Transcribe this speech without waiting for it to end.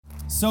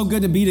So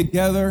good to be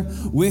together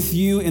with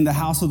you in the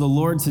house of the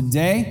Lord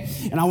today.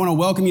 And I want to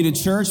welcome you to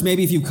church.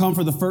 Maybe if you've come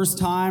for the first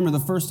time or the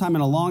first time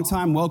in a long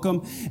time,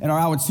 welcome at our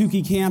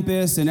Ahwatukee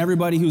campus and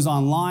everybody who's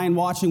online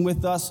watching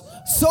with us.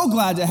 So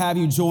glad to have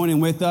you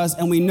joining with us.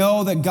 And we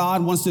know that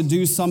God wants to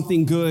do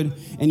something good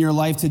in your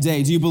life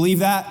today. Do you believe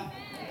that?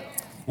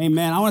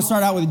 Amen. I want to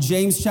start out with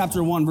James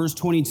chapter 1, verse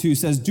 22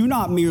 says, "Do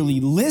not merely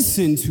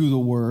listen to the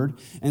word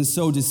and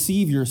so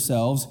deceive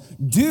yourselves.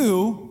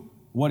 Do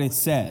what it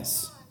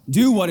says."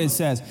 Do what it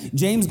says.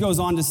 James goes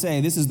on to say,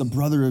 this is the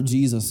brother of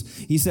Jesus.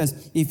 He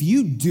says, if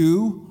you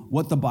do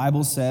what the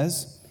Bible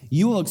says,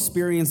 you will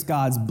experience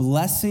God's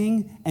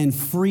blessing and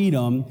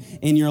freedom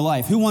in your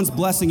life. Who wants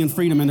blessing and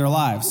freedom in their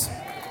lives?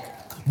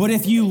 But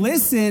if you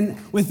listen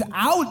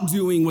without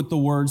doing what the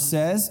word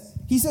says,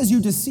 he says you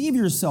deceive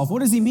yourself. What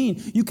does he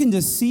mean? You can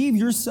deceive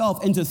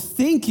yourself into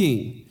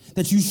thinking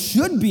that you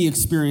should be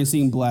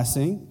experiencing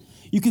blessing.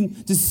 You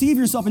can deceive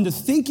yourself into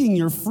thinking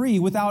you're free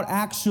without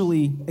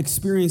actually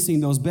experiencing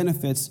those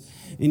benefits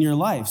in your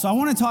life. So I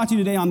want to talk to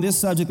you today on this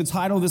subject. The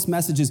title of this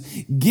message is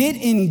Get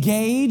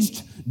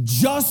Engaged,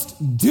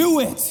 Just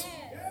Do It.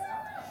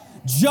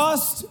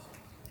 Just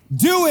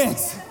do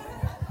it.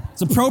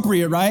 It's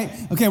appropriate, right?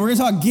 Okay, we're going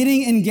to talk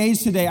getting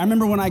engaged today. I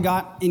remember when I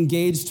got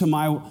engaged to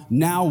my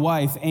now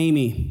wife,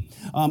 Amy.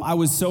 I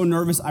was so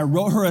nervous. I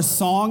wrote her a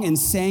song and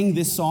sang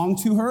this song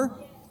to her.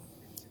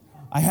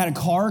 I had a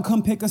car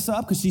come pick us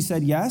up because she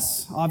said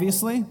yes,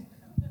 obviously.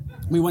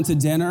 We went to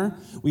dinner.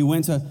 We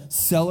went to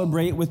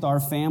celebrate with our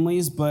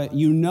families, but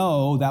you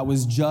know that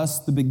was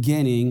just the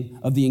beginning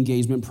of the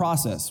engagement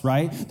process,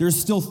 right? There's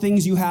still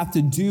things you have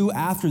to do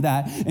after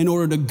that in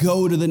order to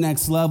go to the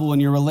next level in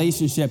your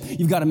relationship.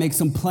 You've got to make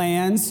some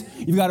plans.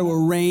 You've got to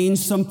arrange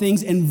some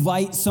things,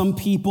 invite some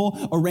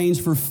people,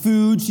 arrange for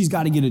food. She's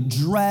got to get a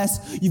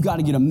dress. You've got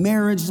to get a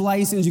marriage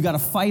license. You've got to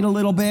fight a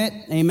little bit.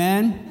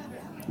 Amen?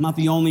 I'm not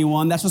the only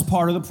one. That's just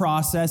part of the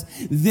process.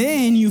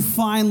 Then you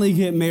finally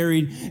get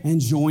married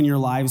and join your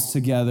lives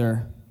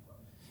together.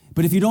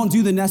 But if you don't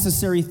do the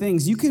necessary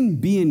things, you can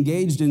be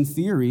engaged in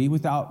theory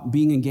without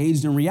being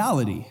engaged in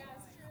reality.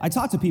 I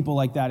talk to people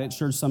like that at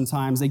church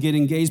sometimes. They get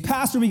engaged.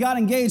 Pastor, we got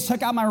engaged.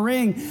 Check out my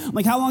ring. I'm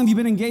like, how long have you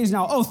been engaged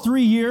now? Oh,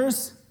 3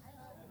 years.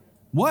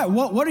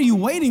 What are you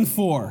waiting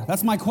for?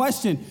 That's my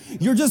question.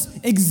 You're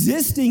just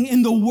existing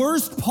in the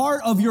worst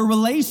part of your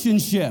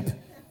relationship.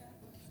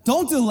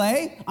 Don't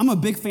delay. I'm a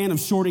big fan of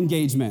short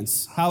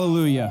engagements.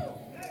 Hallelujah.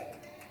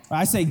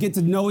 I say get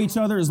to know each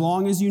other as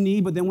long as you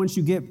need, but then once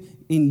you get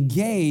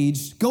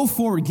engaged, go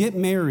forward, get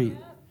married.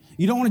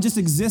 You don't want to just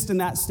exist in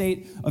that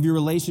state of your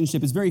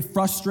relationship. It's very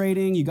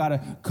frustrating. You got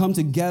to come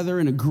together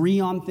and agree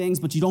on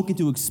things, but you don't get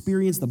to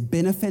experience the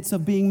benefits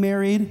of being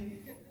married.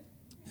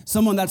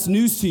 Someone that's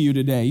news to you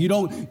today.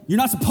 You're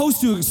not supposed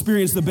to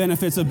experience the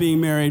benefits of being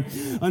married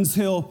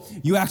until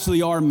you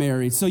actually are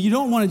married. So you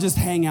don't want to just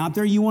hang out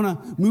there. You want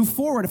to move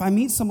forward. If I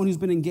meet someone who's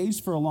been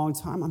engaged for a long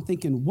time, I'm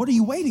thinking, what are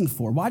you waiting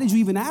for? Why did you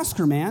even ask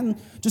her, man?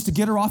 Just to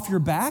get her off your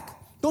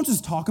back? Don't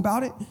just talk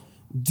about it.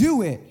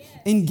 Do it.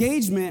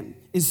 Engagement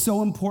is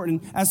so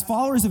important. As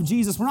followers of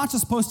Jesus, we're not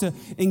just supposed to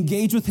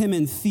engage with him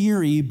in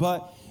theory,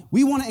 but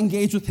we want to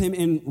engage with him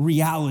in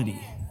reality.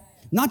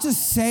 Not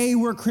just say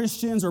we're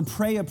Christians or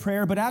pray a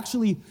prayer, but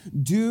actually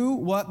do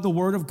what the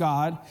Word of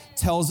God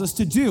tells us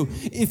to do.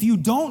 If you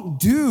don't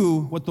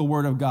do what the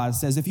Word of God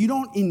says, if you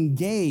don't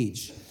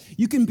engage,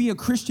 you can be a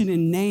Christian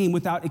in name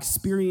without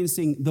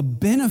experiencing the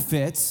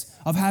benefits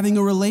of having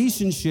a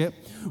relationship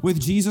with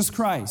Jesus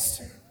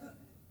Christ.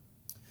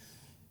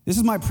 This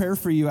is my prayer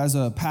for you as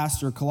a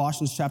pastor.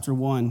 Colossians chapter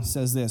 1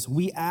 says this,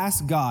 we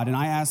ask God, and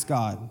I ask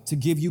God, to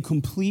give you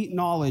complete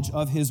knowledge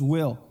of his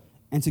will,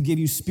 and to give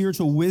you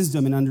spiritual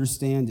wisdom and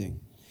understanding.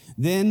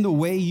 Then the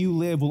way you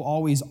live will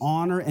always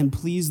honor and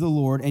please the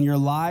Lord, and your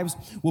lives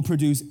will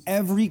produce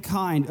every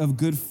kind of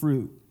good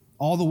fruit.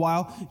 All the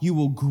while, you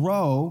will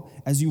grow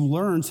as you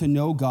learn to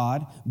know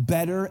God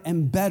better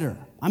and better.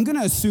 I'm going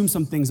to assume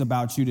some things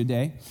about you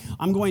today.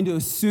 I'm going to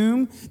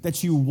assume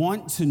that you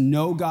want to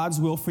know God's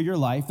will for your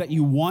life, that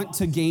you want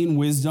to gain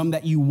wisdom,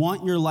 that you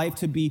want your life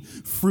to be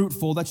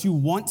fruitful, that you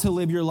want to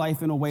live your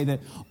life in a way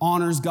that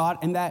honors God,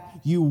 and that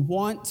you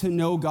want to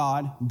know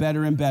God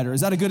better and better.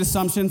 Is that a good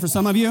assumption for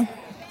some of you?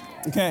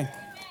 Okay.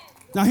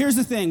 Now, here's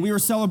the thing. We were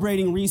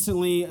celebrating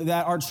recently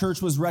that our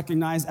church was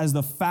recognized as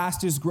the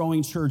fastest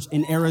growing church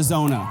in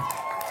Arizona.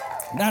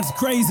 That's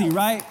crazy,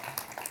 right?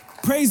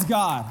 Praise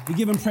God. We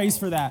give him praise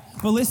for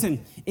that. But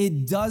listen,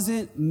 it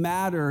doesn't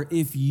matter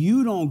if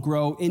you don't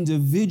grow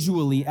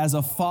individually as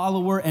a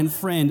follower and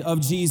friend of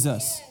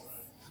Jesus.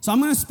 So I'm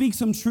going to speak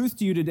some truth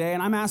to you today,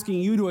 and I'm asking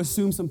you to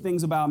assume some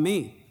things about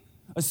me.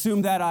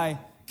 Assume that I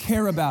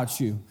care about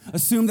you.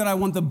 Assume that I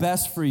want the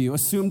best for you.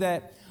 Assume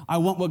that I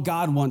want what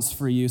God wants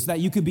for you so that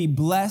you could be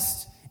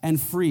blessed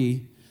and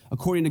free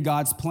according to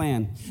God's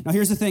plan. Now,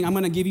 here's the thing. I'm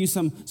going to give you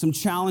some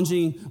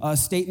challenging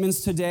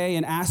statements today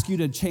and ask you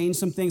to change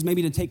some things,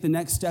 maybe to take the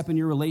next step in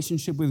your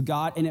relationship with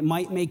God, and it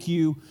might make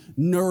you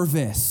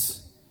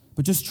nervous.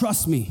 But just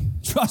trust me.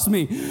 Trust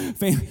me.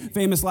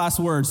 Famous last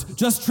words.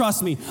 Just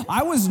trust me.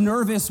 I was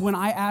nervous when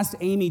I asked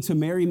Amy to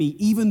marry me,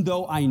 even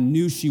though I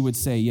knew she would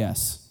say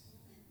yes.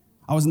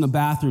 I was in the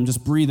bathroom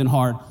just breathing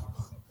hard.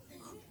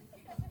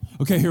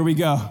 Okay, here we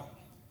go.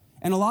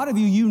 And a lot of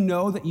you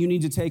know that you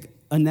need to take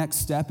a next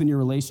step in your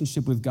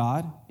relationship with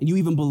God, and you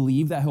even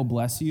believe that he'll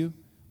bless you,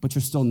 but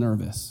you're still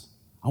nervous.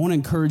 I want to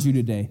encourage you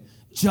today.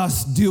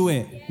 Just do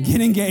it.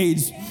 Get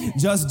engaged.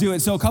 Just do it.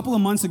 So a couple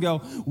of months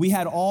ago, we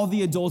had all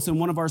the adults in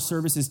one of our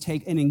services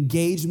take an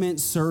engagement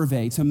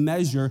survey to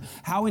measure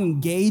how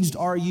engaged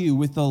are you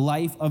with the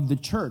life of the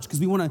church,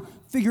 because we want to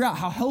figure out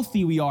how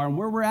healthy we are and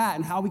where we're at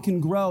and how we can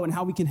grow and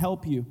how we can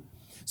help you.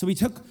 So we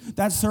took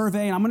that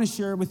survey, and I'm going to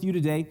share with you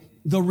today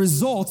the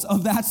results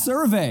of that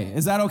survey.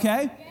 Is that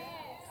okay?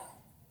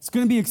 It's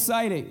going to be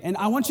exciting. And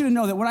I want you to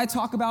know that what I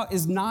talk about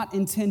is not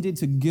intended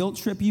to guilt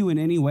trip you in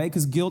any way,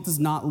 because guilt does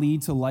not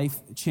lead to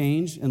life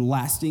change and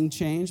lasting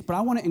change. But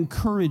I want to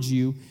encourage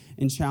you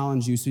and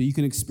challenge you so you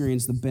can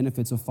experience the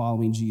benefits of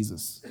following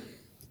Jesus.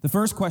 The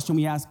first question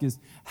we ask is,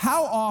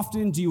 how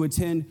often do you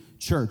attend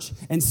church?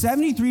 And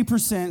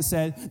 73%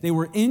 said they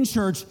were in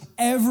church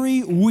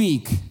every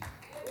week.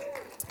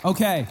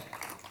 Okay.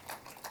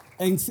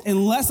 And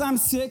unless I'm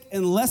sick,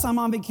 unless I'm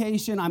on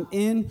vacation, I'm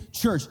in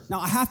church. Now,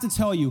 I have to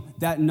tell you,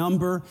 that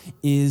number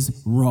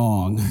is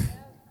wrong.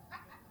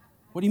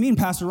 What do you mean,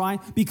 Pastor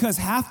Ryan? Because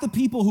half the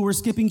people who were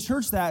skipping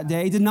church that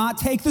day did not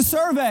take the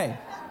survey.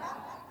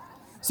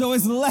 So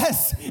it's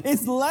less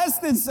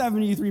than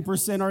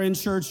 73% are in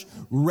church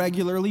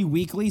regularly,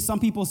 weekly. Some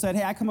people said,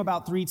 hey, I come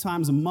about 3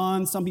 times a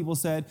month. Some people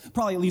said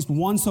probably at least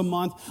once a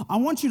month. I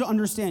want you to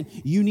understand,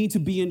 you need to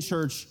be in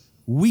church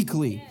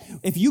weekly.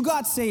 If you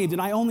got saved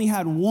and I only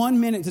had 1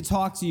 minute to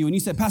talk to you and you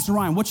said, Pastor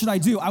Ryan, what should I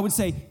do? I would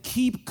say,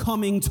 keep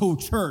coming to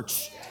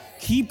church.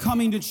 Keep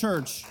coming to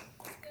church.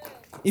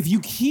 If you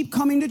keep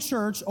coming to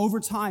church, over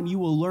time, you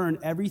will learn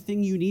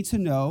everything you need to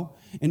know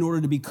in order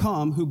to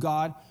become who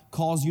God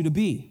calls you to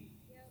be.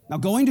 Now,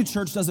 going to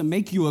church doesn't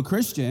make you a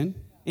Christian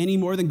any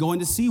more than going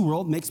to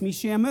SeaWorld makes me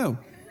Shamu.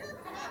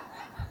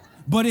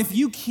 But if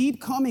you keep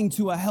coming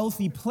to a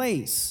healthy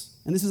place,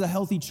 and this is a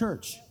healthy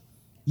church,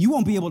 you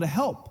won't be able to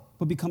help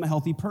but become a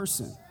healthy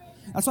person.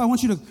 That's why I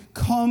want you to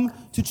come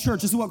to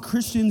church. This is what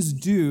Christians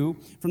do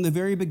from the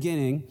very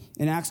beginning.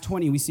 In Acts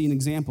 20, we see an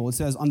example. It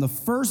says, on the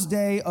first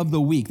day of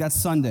the week, that's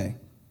Sunday,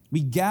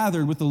 we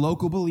gathered with the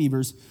local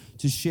believers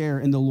to share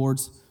in the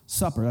Lord's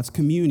Supper. That's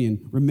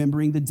communion,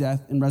 remembering the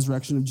death and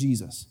resurrection of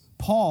Jesus.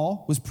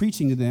 Paul was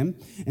preaching to them,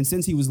 and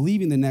since he was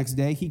leaving the next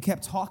day, he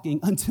kept talking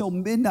until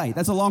midnight.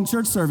 That's a long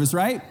church service,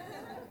 right?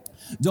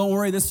 Don't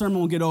worry, this sermon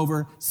will get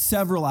over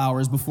several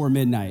hours before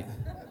midnight.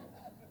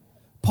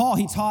 Paul,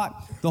 he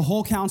taught the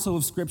whole counsel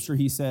of Scripture,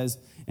 he says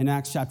in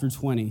Acts chapter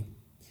 20.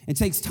 It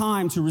takes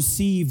time to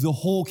receive the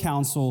whole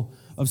counsel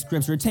of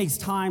Scripture. It takes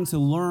time to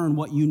learn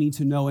what you need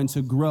to know and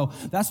to grow.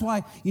 That's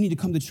why you need to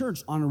come to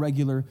church on a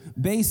regular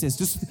basis.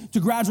 Just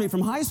to graduate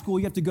from high school,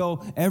 you have to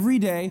go every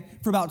day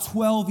for about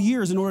 12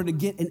 years in order to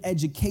get an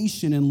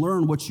education and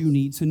learn what you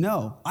need to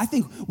know. I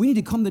think we need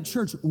to come to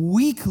church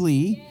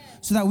weekly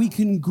so that we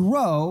can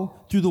grow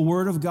through the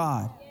Word of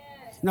God.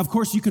 Now, of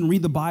course, you can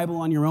read the Bible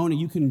on your own and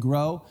you can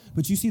grow,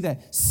 but you see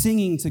that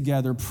singing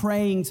together,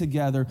 praying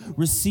together,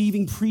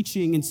 receiving,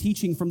 preaching, and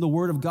teaching from the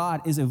Word of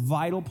God is a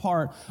vital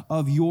part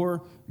of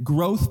your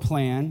growth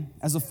plan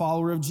as a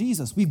follower of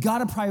Jesus. We've got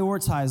to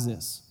prioritize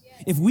this.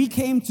 If we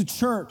came to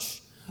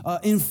church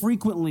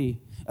infrequently,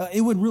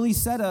 it would really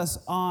set us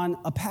on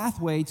a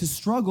pathway to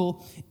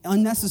struggle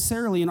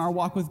unnecessarily in our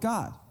walk with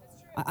God.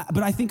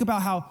 But I think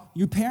about how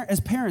as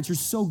parents, you're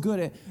so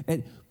good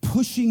at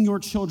pushing your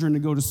children to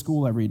go to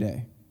school every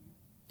day.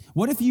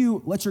 What if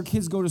you let your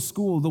kids go to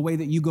school the way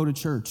that you go to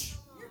church?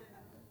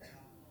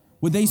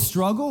 Would they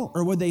struggle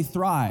or would they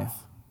thrive?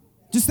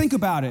 Just think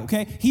about it,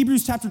 okay?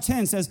 Hebrews chapter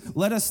 10 says,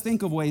 let us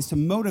think of ways to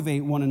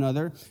motivate one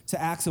another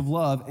to acts of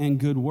love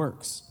and good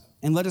works.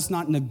 And let us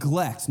not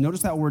neglect,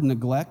 notice that word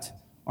neglect,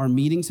 our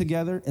meeting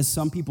together as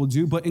some people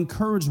do, but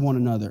encourage one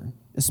another,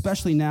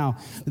 especially now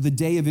that the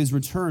day of his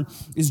return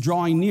is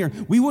drawing near.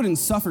 We wouldn't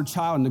suffer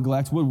child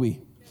neglect, would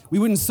we? We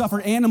wouldn't suffer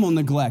animal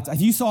neglect.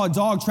 If you saw a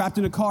dog trapped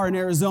in a car in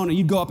Arizona,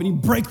 you'd go up and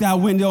you'd break that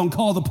window and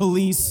call the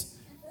police.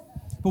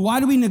 But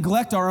why do we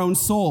neglect our own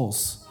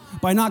souls?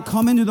 By not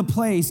coming to the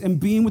place and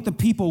being with the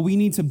people we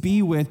need to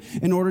be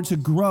with in order to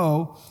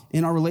grow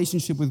in our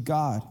relationship with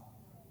God.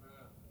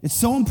 It's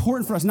so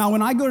important for us. Now,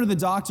 when I go to the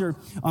doctor,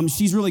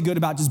 she's really good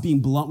about just being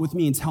blunt with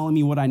me and telling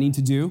me what I need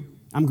to do.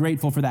 I'm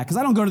grateful for that because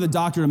I don't go to the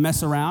doctor to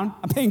mess around.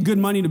 I'm paying good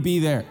money to be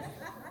there.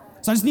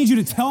 So I just need you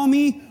to tell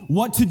me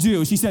what to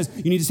do. She says,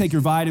 you need to take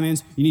your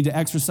vitamins, you need to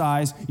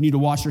exercise, you need to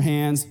wash your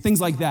hands,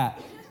 things like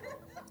that.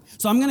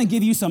 So I'm going to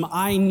give you some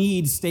I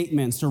need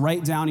statements to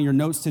write down in your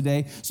notes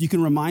today so you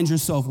can remind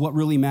yourself what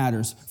really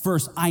matters.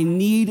 First, I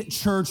need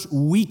church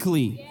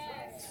weekly.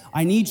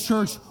 I need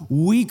church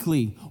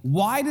weekly.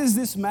 Why does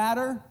this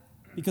matter?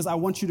 Because I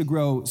want you to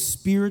grow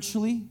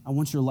spiritually. I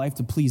want your life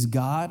to please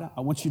God.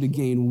 I want you to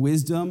gain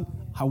wisdom.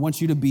 I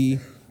want you to be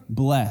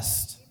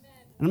blessed.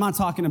 And I'm not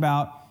talking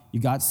about you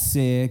got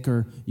sick,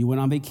 or you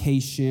went on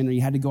vacation, or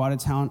you had to go out of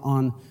town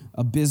on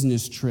a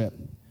business trip.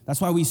 That's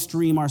why we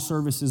stream our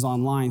services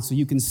online, so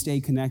you can stay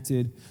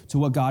connected to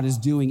what God is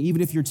doing,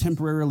 even if you're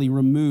temporarily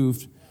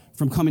removed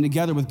from coming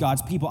together with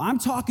God's people. I'm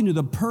talking to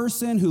the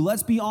person who,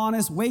 let's be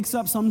honest, wakes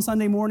up some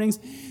Sunday mornings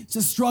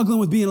just struggling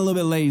with being a little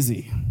bit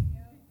lazy.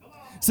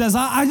 Says,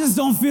 I just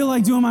don't feel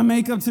like doing my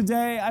makeup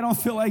today. I don't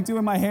feel like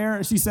doing my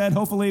hair. She said,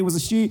 hopefully it was a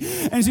she.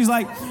 And she's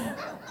like,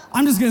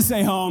 I'm just going to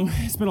stay home.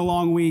 It's been a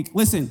long week.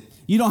 Listen,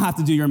 you don't have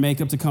to do your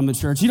makeup to come to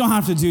church. You don't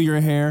have to do your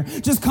hair.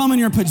 Just come in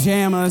your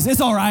pajamas. It's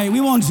all right.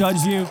 We won't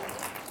judge you.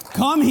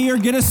 Come here,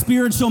 get a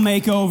spiritual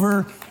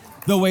makeover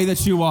the way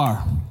that you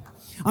are.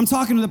 I'm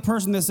talking to the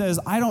person that says,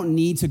 I don't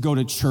need to go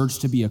to church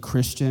to be a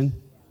Christian.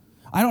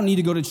 I don't need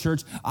to go to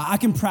church. I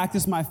can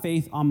practice my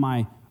faith on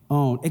my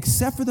own,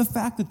 except for the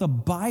fact that the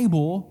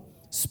Bible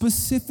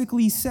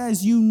specifically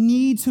says you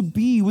need to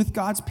be with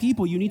God's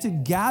people. You need to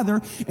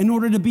gather in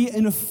order to be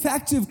an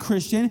effective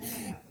Christian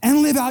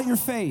and live out your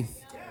faith.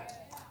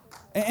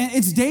 And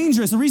it's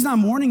dangerous. The reason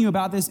I'm warning you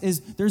about this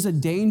is there's a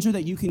danger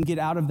that you can get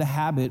out of the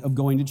habit of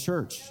going to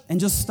church and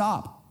just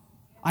stop.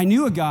 I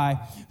knew a guy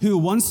who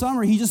one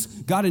summer, he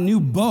just got a new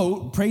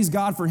boat. Praise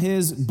God for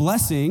his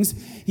blessings.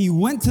 He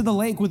went to the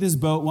lake with his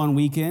boat one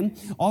weekend.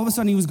 All of a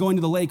sudden, he was going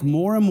to the lake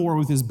more and more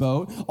with his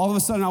boat. All of a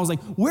sudden, I was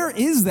like, where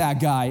is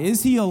that guy?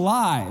 Is he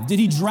alive? Did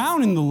he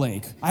drown in the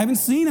lake? I haven't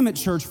seen him at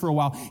church for a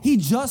while. He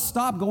just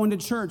stopped going to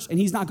church, and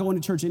he's not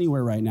going to church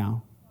anywhere right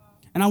now.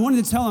 And I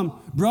wanted to tell him,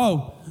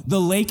 bro,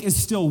 the lake is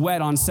still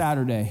wet on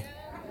Saturday.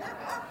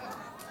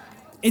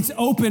 It's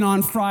open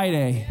on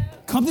Friday.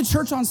 Come to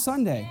church on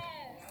Sunday.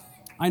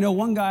 I know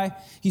one guy,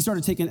 he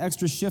started taking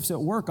extra shifts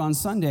at work on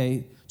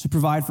Sunday to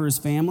provide for his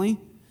family.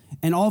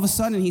 And all of a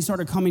sudden, he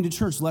started coming to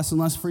church less and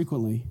less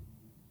frequently.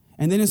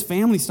 And then his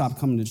family stopped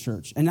coming to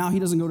church. And now he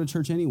doesn't go to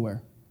church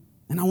anywhere.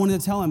 And I wanted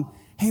to tell him,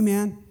 hey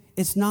man,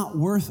 it's not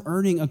worth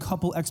earning a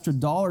couple extra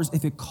dollars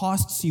if it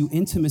costs you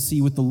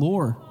intimacy with the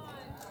Lord.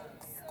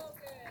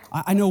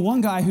 I know one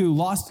guy who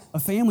lost a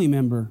family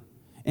member.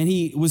 And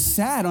he was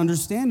sad,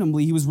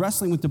 understandably. He was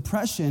wrestling with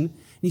depression. And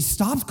he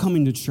stopped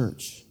coming to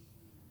church.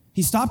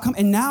 He stopped coming,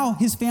 and now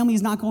his family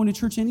is not going to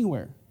church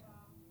anywhere.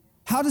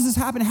 How does this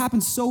happen? It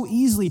happens so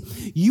easily.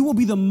 You will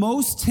be the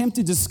most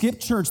tempted to skip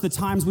church the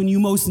times when you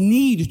most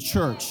need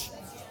church.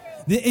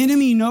 The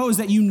enemy knows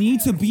that you need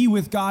to be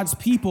with God's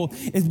people.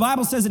 The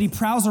Bible says that he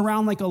prowls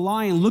around like a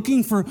lion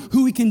looking for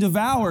who he can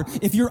devour.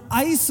 If you're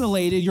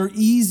isolated, you're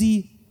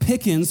easy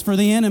pickings for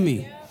the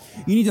enemy.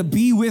 You need to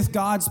be with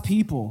God's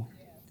people.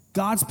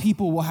 God's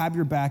people will have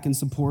your back and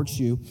support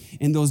you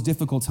in those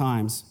difficult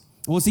times.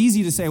 Well, it's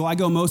easy to say, well, I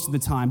go most of the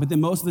time, but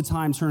then most of the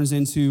time turns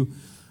into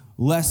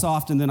less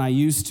often than I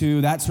used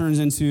to. That turns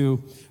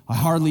into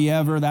hardly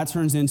ever. That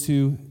turns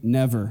into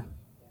never.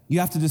 You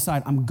have to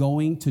decide, I'm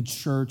going to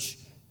church,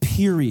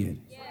 period.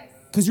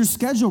 Because your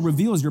schedule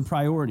reveals your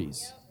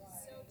priorities.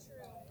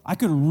 I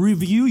could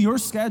review your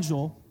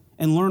schedule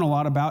and learn a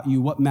lot about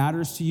you, what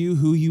matters to you,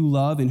 who you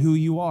love, and who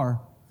you are.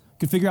 I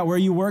could figure out where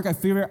you work. I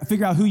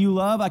figure out who you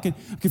love. I could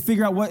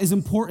figure out what is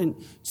important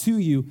to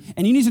you.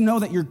 And you need to know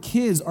that your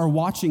kids are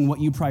watching what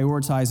you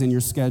prioritize in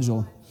your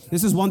schedule.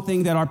 This is one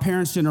thing that our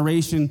parents'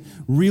 generation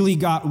really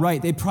got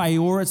right. They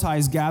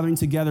prioritized gathering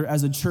together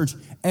as a church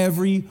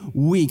every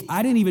week.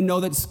 I didn't even know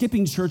that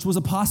skipping church was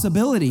a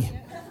possibility.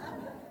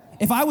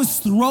 If I was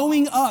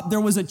throwing up,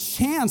 there was a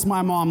chance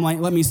my mom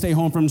let me stay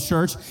home from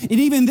church. And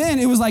even then,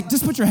 it was like,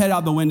 just put your head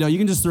out the window. You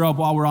can just throw up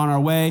while we're on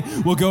our way.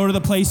 We'll go to the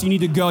place you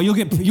need to go. You'll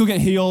get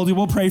healed.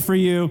 We'll pray for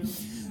you.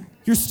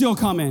 You're still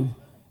coming.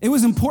 It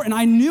was important.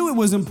 I knew it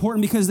was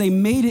important because they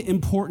made it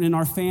important in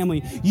our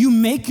family. You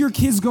make your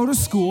kids go to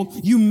school.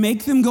 You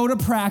make them go to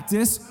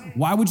practice.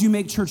 Why would you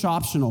make church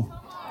optional?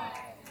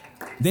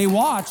 They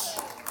watch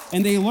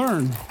and they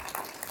learn.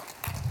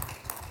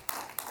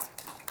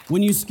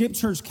 When you skip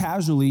church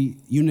casually,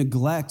 you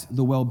neglect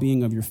the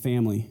well-being of your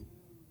family.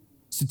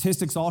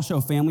 Statistics all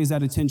show families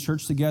that attend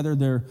church together,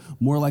 they're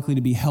more likely to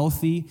be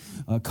healthy.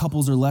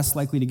 Couples are less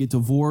likely to get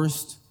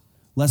divorced,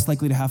 less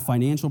likely to have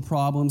financial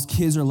problems.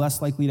 Kids are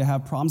less likely to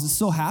have problems. It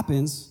still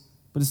happens,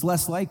 but it's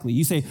less likely.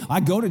 You say, I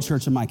go to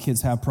church and my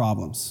kids have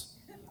problems.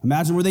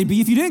 Imagine where they'd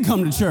be if you didn't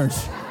come to church,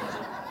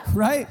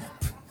 right?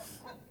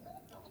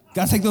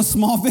 Got to take those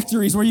small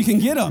victories where you can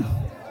get them.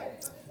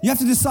 You have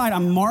to decide,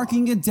 I'm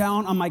marking it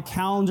down on my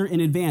calendar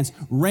in advance.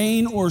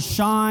 Rain or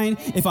shine,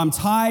 if I'm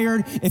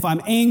tired, if I'm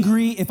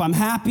angry, if I'm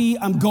happy,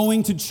 I'm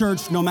going to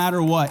church no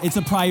matter what. It's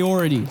a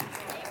priority.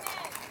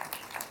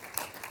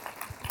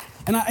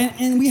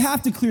 And we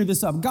have to clear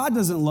this up. God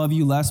doesn't love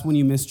you less when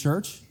you miss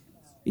church.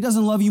 He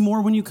doesn't love you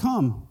more when you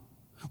come.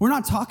 We're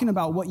not talking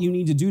about what you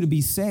need to do to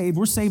be saved.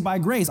 We're saved by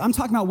grace. I'm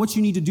talking about what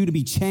you need to do to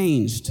be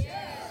changed.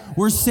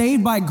 We're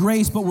saved by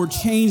grace, but we're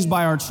changed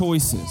by our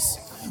choices.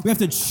 We have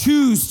to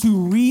choose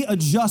to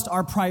readjust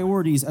our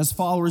priorities as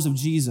followers of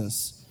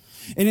Jesus.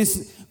 And it's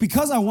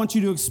because I want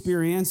you to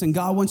experience, and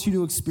God wants you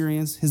to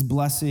experience his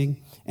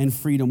blessing and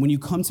freedom. When you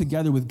come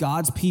together with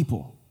God's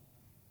people,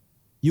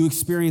 you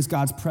experience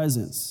God's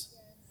presence.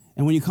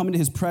 And when you come into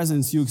his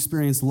presence, you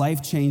experience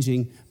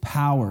life-changing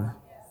power.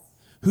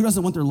 Who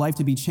doesn't want their life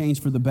to be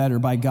changed for the better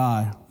by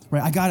God?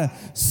 Right? I got to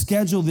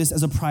schedule this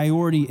as a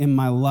priority in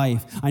my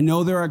life. I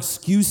know there are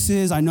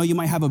excuses. I know you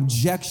might have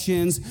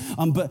objections.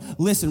 But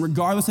listen,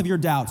 regardless of your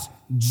doubts,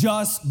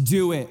 just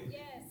do it.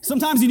 Yes.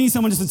 Sometimes you need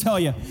someone just to tell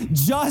you,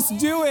 just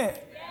do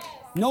it. Yes.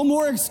 No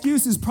more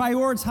excuses.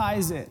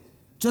 Prioritize it.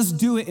 Just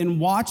do it and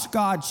watch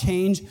God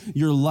change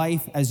your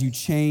life as you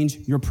change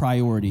your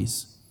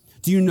priorities.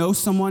 Do you know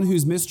someone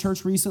who's missed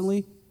church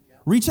recently?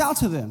 Reach out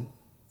to them.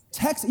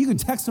 Text. You can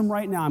text them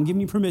right now. I'm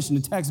giving you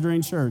permission to text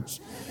during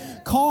church.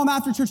 Call them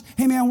after church.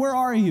 Hey, man, where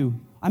are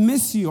you? I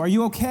miss you. Are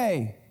you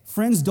okay?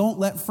 Friends, don't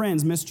let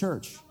friends miss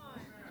church.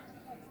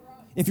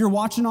 If you're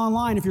watching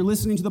online, if you're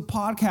listening to the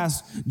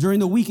podcast during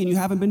the week and you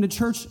haven't been to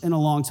church in a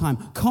long time,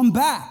 come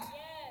back.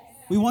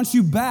 We want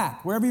you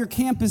back. Wherever your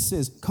campus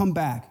is, come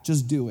back.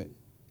 Just do it.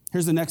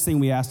 Here's the next thing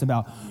we asked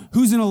about.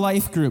 Who's in a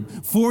life group?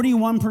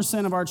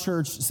 41% of our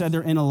church said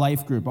they're in a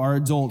life group, our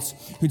adults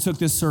who took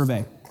this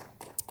survey.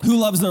 Who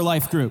loves their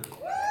life group?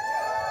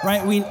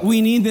 Right?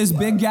 We need this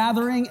big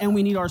gathering and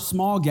we need our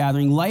small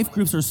gathering. Life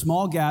groups are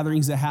small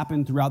gatherings that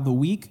happen throughout the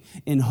week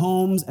in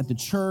homes, at the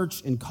church,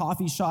 in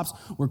coffee shops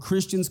where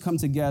Christians come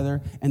together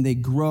and they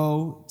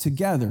grow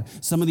together.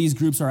 Some of these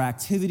groups are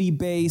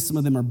activity-based. Some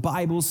of them are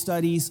Bible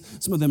studies.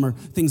 Some of them are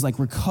things like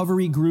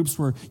recovery groups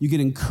where you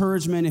get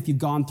encouragement if you've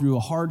gone through a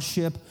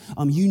hardship.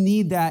 You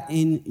need that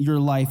in your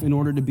life in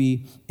order to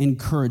be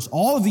encouraged.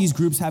 All of these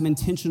groups have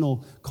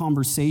intentional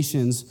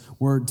conversations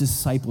where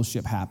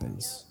discipleship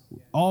happens.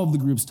 All of the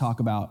groups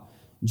talk about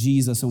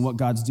Jesus and what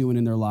God's doing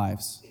in their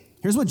lives.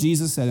 Here's what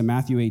Jesus said in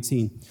Matthew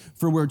 18.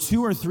 For where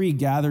 2 or 3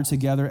 gather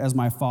together as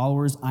my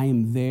followers, I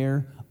am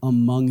there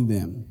among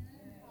them.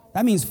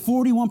 That means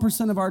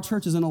 41% of our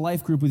church is in a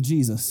life group with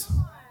Jesus.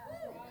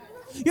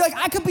 You're like,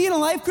 I could be in a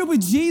life group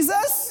with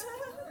Jesus?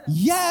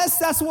 Yes,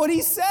 that's what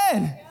he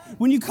said.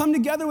 When you come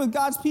together with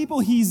God's people,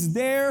 he's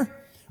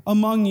there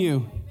among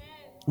you.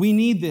 We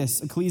need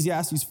this.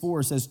 Ecclesiastes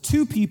 4 says,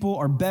 2 people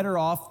are better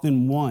off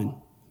than 1.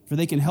 For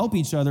they can help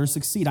each other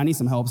succeed. I need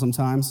some help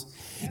sometimes.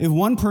 If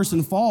one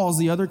person falls,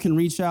 the other can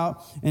reach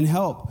out and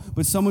help.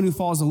 But someone who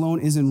falls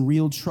alone is in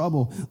real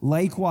trouble.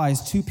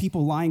 Likewise, 2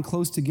 people lying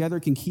close together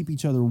can keep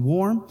each other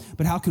warm.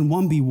 But how can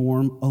one be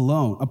warm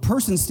alone? A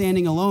person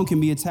standing alone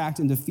can be attacked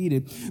and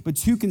defeated. But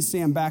 2 can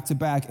stand back to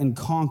back and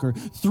conquer.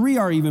 3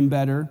 are even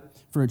better,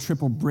 for a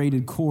triple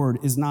braided cord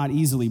is not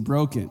easily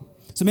broken.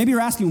 So maybe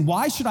you're asking,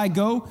 why should I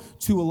go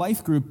to a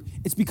life group?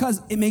 It's because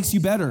it makes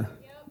you better.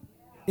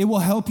 It will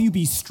help you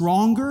be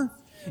stronger.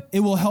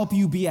 It will help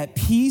you be at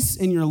peace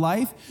in your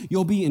life.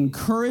 You'll be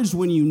encouraged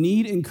when you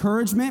need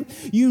encouragement.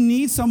 You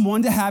need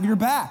someone to have your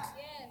back.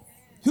 Yes.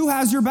 Who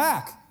has your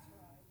back?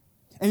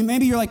 And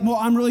maybe you're like, well,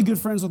 I'm really good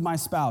friends with my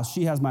spouse.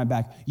 She has my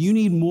back. You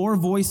need more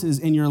voices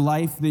in your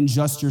life than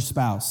just your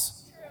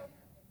spouse.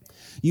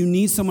 You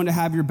need someone to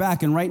have your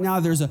back. And right now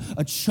there's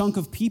a chunk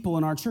of people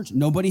in our church.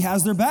 Nobody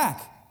has their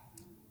back.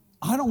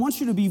 I don't want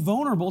you to be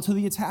vulnerable to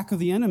the attack of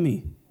the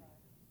enemy.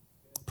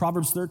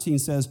 Proverbs 13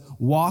 says,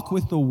 walk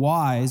with the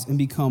wise and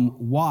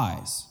become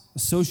wise.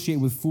 Associate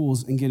with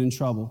fools and get in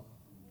trouble.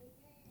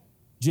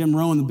 Jim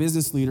Rohn, the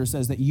business leader,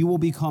 says that you will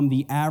become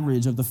the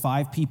average of the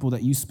 5 people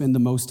that you spend the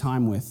most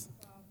time with.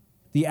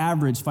 The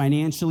average,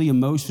 financially,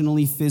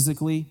 emotionally,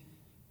 physically.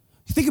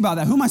 Think about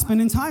that. Who am I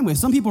spending time with?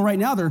 Some people right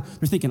now, they're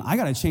thinking, I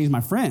got to change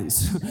my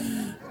friends.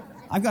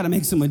 I've got to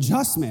make some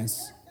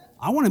adjustments.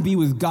 I want to be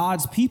with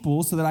God's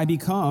people so that I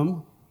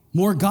become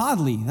more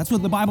godly. That's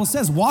what the Bible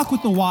says. Walk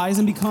with the wise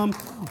and become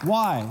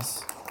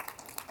wise.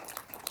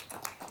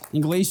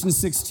 In Galatians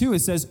 6:2, it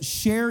says,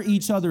 share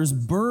each other's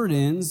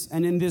burdens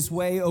and in this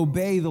way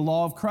obey the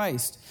law of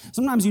Christ.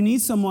 Sometimes you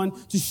need someone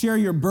to share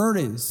your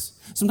burdens.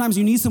 Sometimes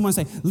you need someone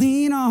to say,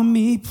 lean on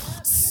me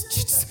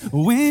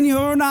when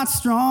you're not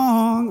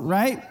strong,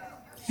 right?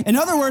 In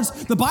other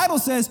words, the Bible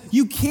says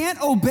you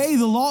can't obey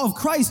the law of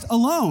Christ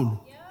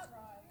alone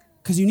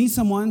because you need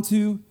someone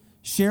to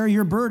share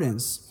your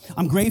burdens.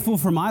 I'm grateful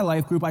for my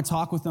life group. I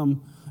talk with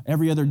them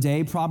every other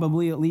day,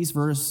 probably at least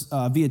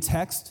via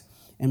text,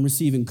 and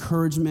receive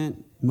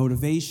encouragement,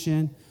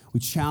 motivation. We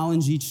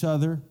challenge each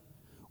other.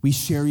 We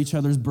share each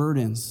other's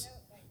burdens.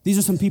 These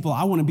are some people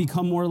I want to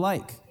become more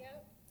like.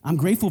 I'm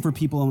grateful for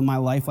people in my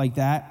life like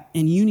that,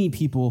 and you need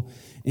people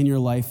in your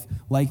life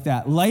like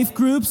that. Life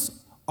groups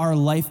are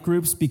life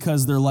groups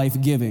because they're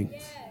life-giving.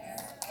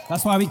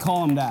 That's why we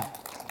call them that.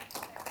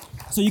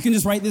 So you can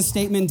just write this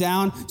statement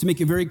down to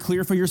make it very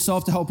clear for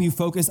yourself to help you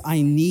focus.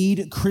 I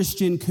need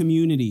Christian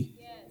community.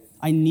 Yes.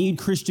 I need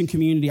Christian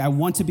community. I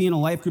want to be in a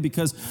life group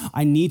because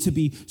I need to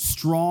be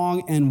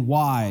strong and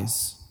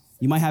wise.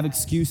 You might have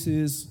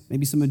excuses,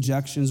 maybe some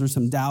objections or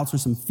some doubts or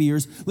some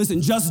fears.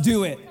 Listen, just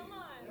do it.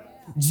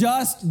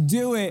 Just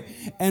do it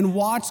and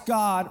watch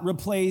God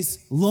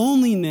replace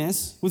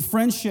loneliness with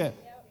friendship.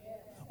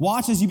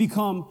 Watch as you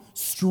become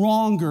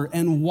stronger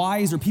and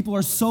wiser. People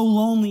are so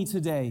lonely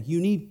today.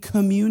 You need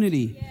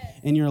community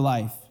in your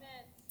life.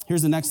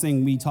 Here's the next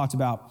thing we talked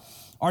about.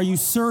 Are you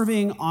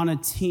serving on a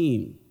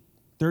team?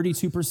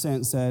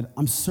 32% said,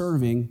 I'm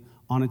serving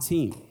on a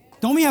team.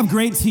 Don't we have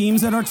great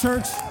teams at our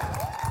church?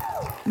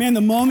 Man,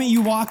 the moment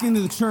you walk into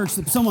the church,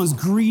 someone's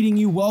greeting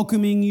you,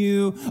 welcoming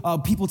you,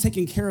 people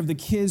taking care of the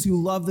kids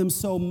who love them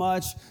so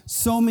much,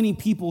 so many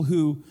people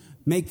who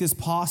make this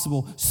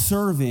possible,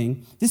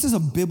 serving. This is a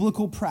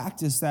biblical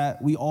practice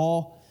that we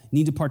all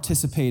need to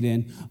participate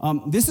in.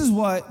 This is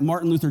what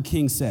Martin Luther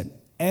King said.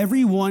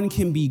 Everyone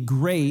can be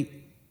great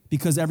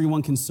because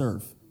everyone can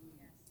serve.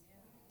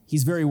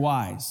 He's very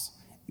wise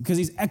because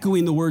he's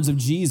echoing the words of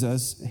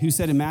Jesus, who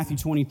said in Matthew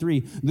 23,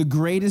 the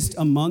greatest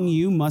among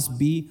you must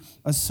be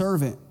a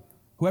servant.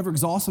 Whoever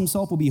exalts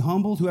himself will be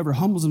humbled. Whoever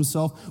humbles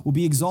himself will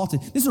be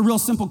exalted. This is a real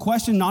simple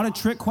question, not a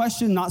trick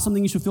question, not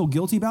something you should feel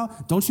guilty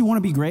about. Don't you want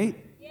to be great?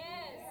 Yes.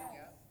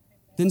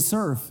 Then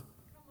serve.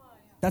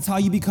 That's how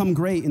you become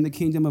great in the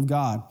kingdom of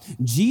God.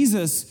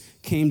 Jesus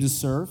came to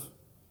serve,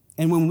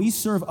 and when we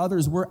serve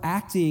others, we're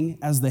acting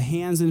as the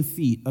hands and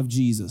feet of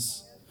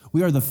Jesus.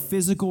 We are the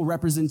physical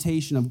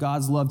representation of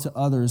God's love to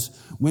others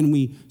when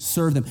we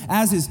serve them,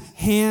 as his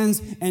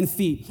hands and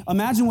feet.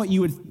 Imagine what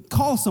you would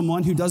call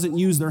someone who doesn't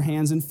use their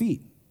hands and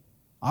feet.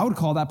 I would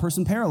call that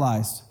person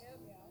paralyzed.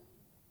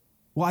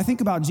 Well, I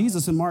think about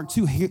Jesus in Mark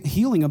 2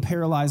 healing a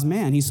paralyzed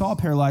man. He saw a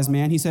paralyzed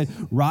man. He said,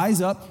 rise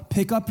up,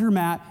 pick up your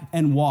mat,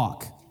 and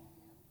walk.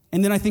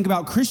 And then I think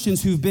about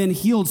Christians who've been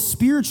healed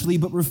spiritually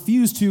but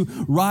refuse to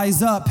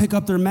rise up, pick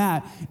up their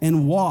mat,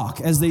 and walk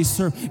as they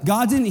serve.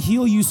 God didn't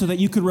heal you so that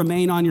you could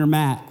remain on your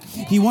mat.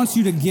 He wants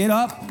you to get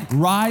up,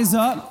 rise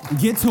up,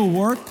 get to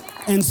work,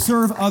 and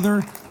serve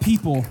other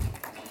people.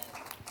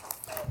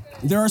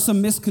 There are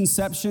some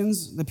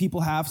misconceptions that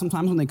people have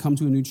sometimes when they come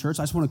to a new church.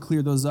 I just want to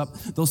clear those up.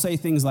 They'll say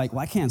things like, well,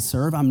 I can't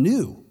serve. I'm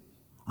new.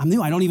 I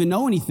don't even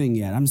know anything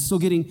yet. I'm still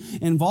getting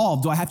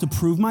involved. Do I have to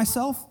prove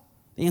myself?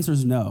 The answer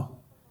is no.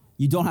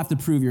 You don't have to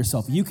prove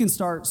yourself. You can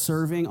start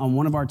serving on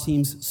one of our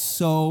teams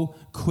so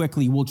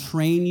quickly. We'll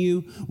train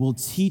you, we'll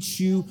teach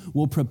you,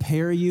 we'll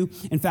prepare you.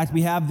 In fact,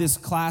 we have this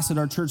class at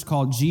our church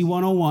called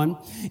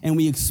G101, and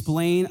we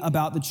explain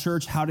about the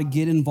church, how to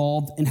get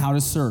involved and how to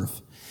serve.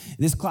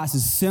 This class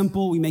is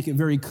simple. We make it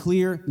very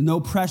clear, no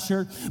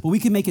pressure, but we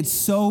can make it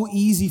so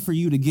easy for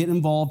you to get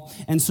involved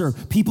and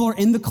serve. People are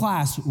in the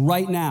class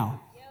right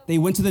now. They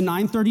went to the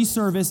 9:30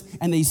 service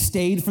and they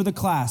stayed for the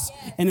class.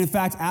 And in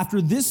fact, after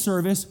this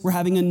service, we're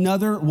having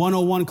another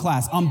 101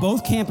 class on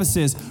both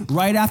campuses.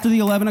 Right after the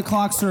 11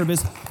 o'clock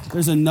service,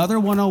 there's another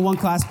 101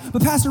 class.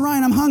 But Pastor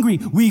Ryan, I'm hungry.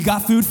 We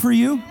got food for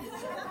you.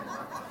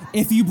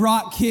 If you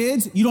brought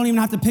kids, you don't even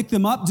have to pick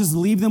them up. Just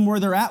leave them where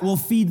they're at. We'll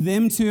feed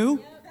them too.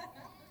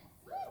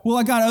 Well,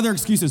 I got other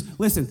excuses.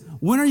 Listen,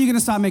 when are you going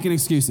to stop making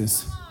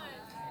excuses?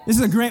 This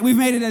is we've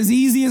made it as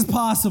easy as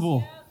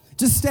possible.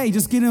 Just stay,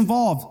 just get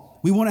involved.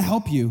 We want to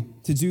help you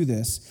to do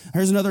this.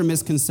 Here's another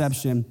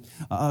misconception.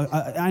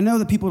 I know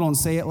that people don't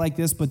say it like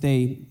this, but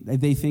they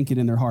think it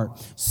in their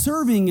heart.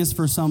 Serving is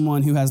for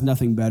someone who has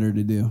nothing better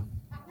to do.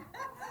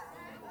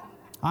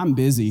 I'm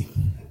busy.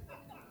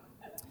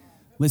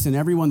 Listen,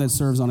 everyone that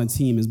serves on a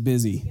team is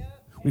busy.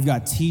 We've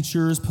got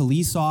teachers,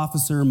 police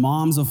officer,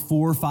 moms of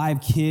 4 or 5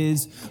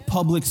 kids,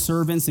 public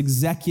servants,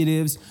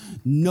 executives.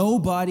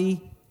 Nobody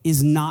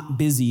is not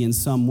busy in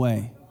some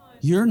way.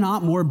 You're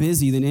not more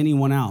busy than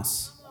anyone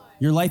else.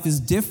 Your life is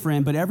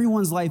different, but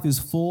everyone's life is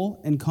full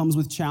and comes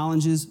with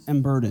challenges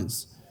and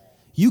burdens.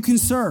 You can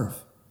serve,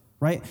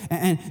 right?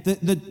 And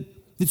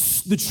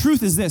the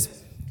truth is this.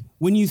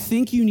 When you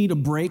think you need a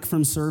break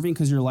from serving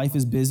because your life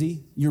is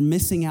busy, you're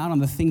missing out on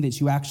the thing that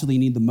you actually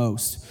need the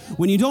most.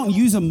 When you don't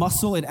use a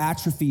muscle, it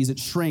atrophies, it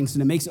shrinks,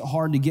 and it makes it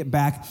hard to get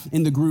back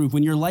in the groove.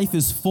 When your life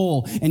is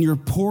full and you're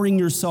pouring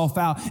yourself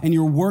out and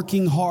you're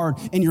working hard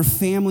and your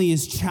family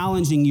is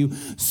challenging you,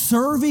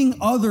 serving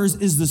others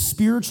is the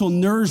spiritual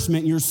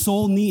nourishment your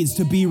soul needs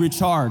to be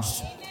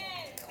recharged.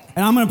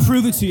 And I'm going to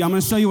prove it to you. I'm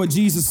going to show you what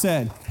Jesus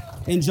said.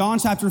 In John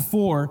chapter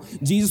 4,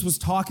 Jesus was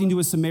talking to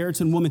a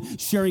Samaritan woman,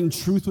 sharing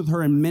truth with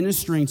her and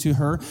ministering to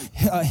her.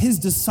 His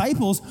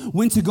disciples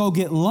went to go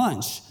get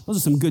lunch. Those are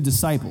some good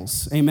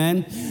disciples,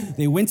 amen?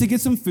 They went to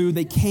get some food.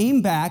 They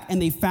came back and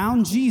they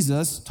found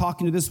Jesus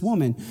talking to this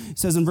woman. It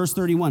says in verse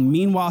 31,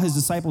 meanwhile, his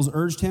disciples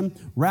urged him,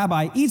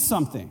 Rabbi, eat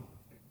something.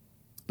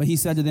 But he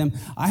said to them,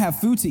 I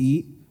have food to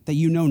eat that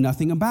you know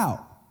nothing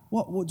about.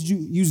 What did you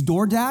use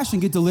DoorDash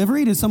and get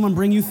delivery? Did someone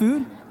bring you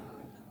food?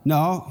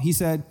 No, he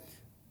said,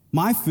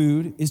 my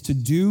food is to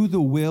do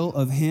the will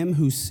of him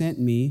who sent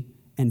me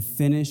and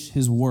finish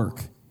his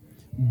work.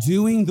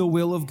 Doing the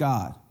will of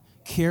God,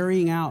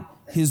 carrying out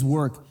his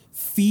work,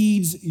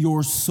 feeds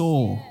your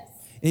soul.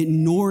 It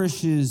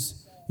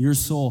nourishes your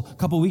soul. A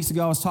couple weeks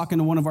ago, I was talking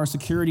to one of our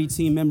security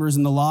team members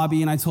in the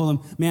lobby, and I told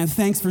him, man,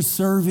 thanks for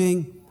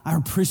serving. I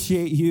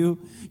appreciate you.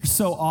 You're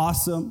so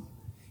awesome.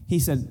 He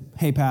said,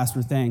 hey,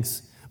 Pastor,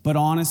 thanks. But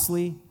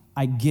honestly,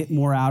 I get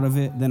more out of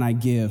it than I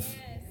give.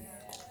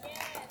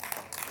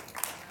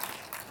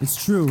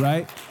 It's true,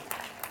 right?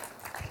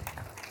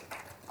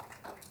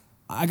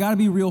 I got to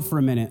be real for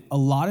a minute. A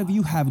lot of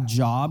you have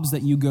jobs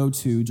that you go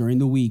to during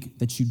the week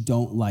that you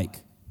don't like.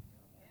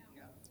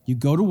 You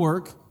go to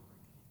work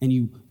and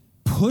you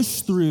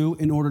push through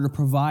in order to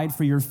provide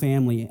for your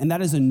family. And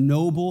that is a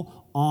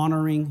noble,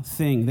 honoring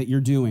thing that you're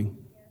doing.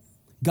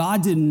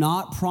 God did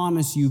not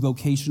promise you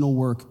vocational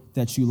work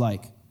that you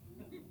like.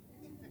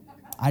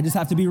 I just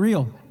have to be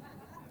real.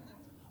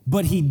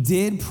 But he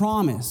did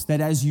promise that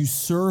as you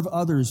serve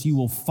others, you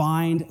will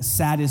find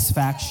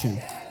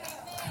satisfaction.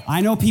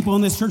 I know people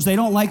in this church, they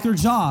don't like their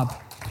job,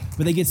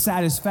 but they get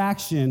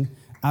satisfaction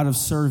out of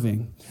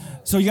serving.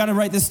 So you got to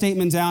write this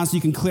statement down so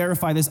you can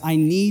clarify this. I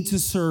need to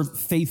serve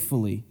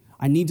faithfully.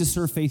 I need to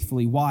serve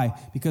faithfully. Why?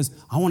 Because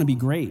I want to be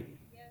great.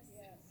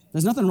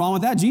 There's nothing wrong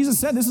with that. Jesus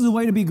said this is a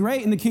way to be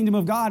great in the kingdom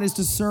of God is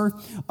to serve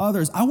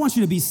others. I want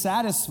you to be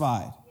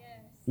satisfied.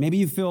 Maybe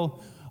you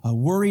feel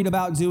worried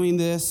about doing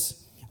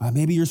this.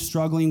 Maybe you're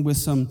struggling with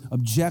some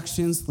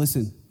objections.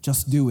 Listen,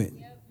 just do it.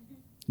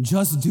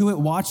 Just do it.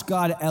 Watch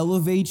God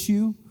elevate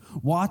you.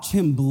 Watch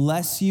him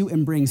bless you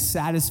and bring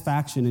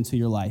satisfaction into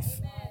your life.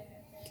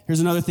 Here's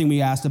another thing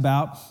we asked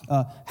about.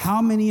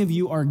 How many of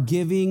you are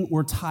giving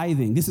or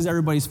tithing? This is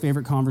everybody's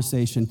favorite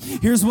conversation.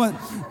 Here's what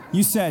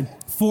you said.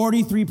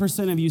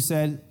 43% of you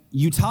said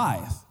you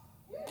tithe.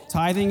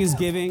 Tithing is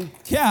giving.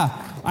 Yeah,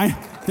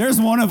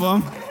 there's one of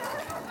them.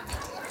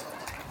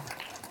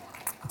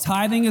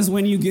 Tithing is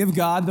when you give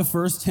God the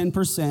first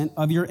 10%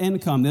 of your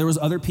income. There was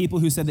other people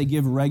who said they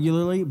give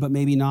regularly, but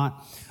maybe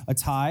not a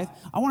tithe.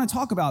 I want to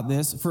talk about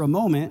this for a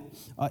moment.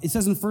 It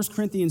says in 1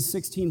 Corinthians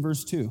 16,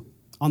 verse 2,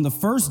 on the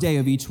first day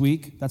of each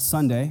week, that's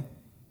Sunday,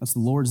 that's the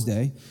Lord's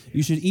Day,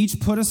 you should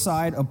each put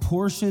aside a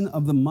portion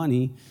of the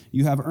money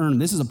you have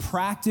earned. This is a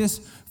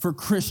practice for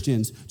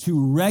Christians to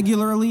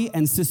regularly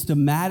and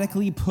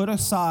systematically put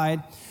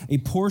aside a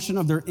portion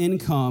of their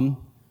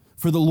income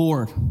for the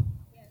Lord.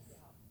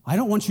 I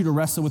don't want you to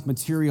wrestle with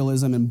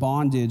materialism and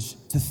bondage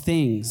to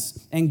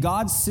things. And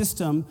God's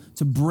system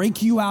to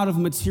break you out of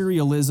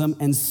materialism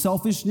and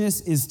selfishness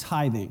is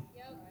tithing.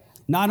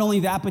 Not only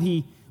that, but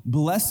he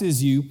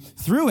blesses you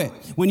through it.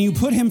 When you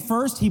put him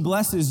first, he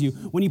blesses you.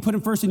 When you put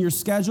him first in your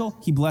schedule,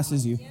 he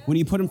blesses you. When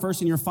you put him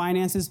first in your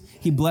finances,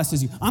 he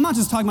blesses you. I'm not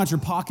just talking about your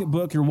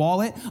pocketbook, your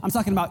wallet. I'm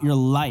talking about your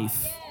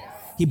life.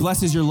 He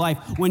blesses your life.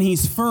 When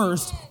he's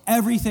first,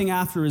 everything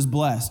after is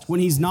blessed. When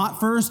he's not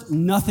first,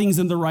 nothing's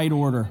in the right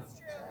order.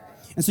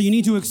 And so you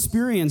need to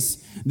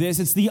experience this.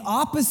 It's the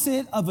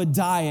opposite of a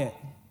diet.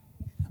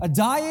 A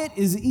diet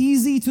is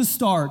easy to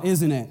start,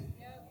 isn't it?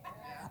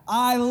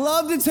 I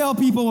love to tell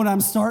people when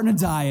I'm starting a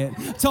diet.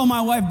 Tell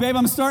my wife, babe,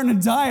 I'm starting a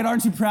diet.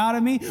 Aren't you proud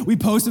of me? We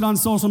post it on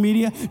social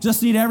media.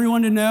 Just need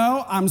everyone to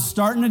know I'm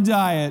starting a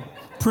diet.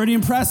 Pretty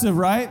impressive,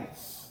 right?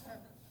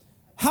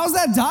 How's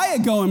that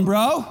diet going,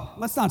 bro?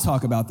 Let's not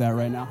talk about that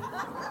right now.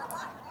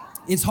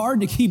 It's hard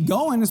to keep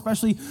going,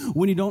 especially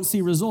when you don't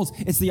see results.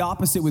 It's the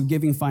opposite with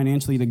giving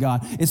financially to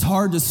God. It's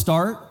hard to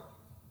start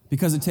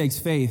because it takes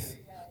faith.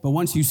 But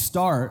once you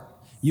start,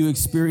 you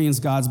experience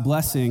God's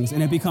blessings,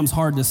 and it becomes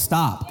hard to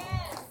stop.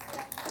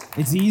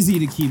 It's easy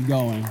to keep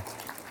going.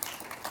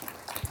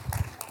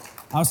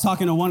 I was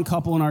talking to one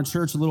couple in our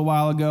church a little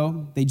while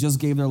ago. They just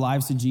gave their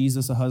lives to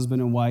Jesus, a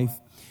husband and wife,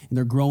 and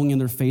they're growing in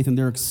their faith, and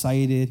they're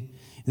excited.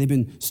 And they've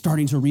been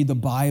starting to read the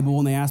Bible,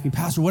 and they asked me,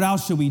 Pastor, what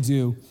else should we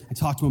do? I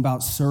talked to them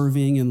about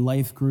serving and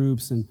life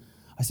groups, and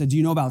I said, do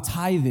you know about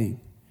tithing?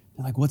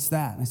 They're like, what's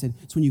that? And I said,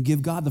 it's when you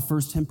give God the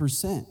first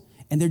 10%.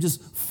 And they're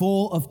just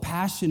full of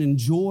passion and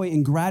joy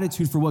and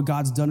gratitude for what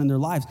God's done in their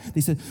lives.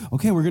 They said,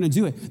 okay, we're going to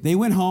do it. They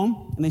went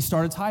home, and they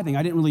started tithing.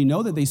 I didn't really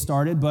know that they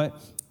started,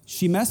 but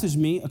she messaged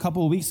me a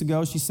couple of weeks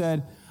ago. She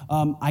said,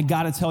 I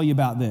got to tell you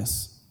about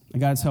this. I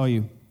got to tell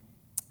you.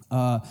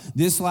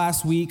 This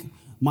last week,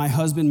 my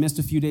husband missed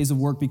a few days of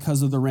work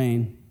because of the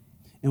rain,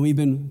 and we've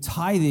been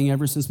tithing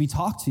ever since we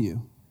talked to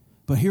you.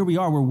 But here we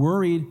are. We're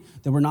worried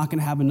that we're not going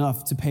to have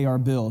enough to pay our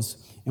bills,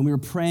 and we were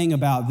praying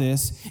about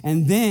this,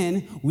 and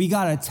then we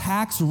got a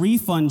tax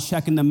refund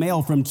check in the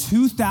mail from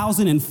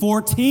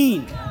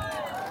 2014.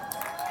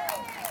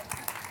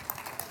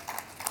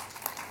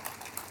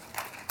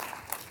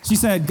 She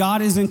said,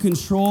 God is in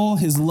control.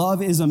 His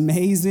love is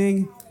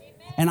amazing.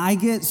 And I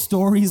get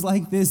stories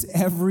like this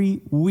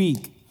every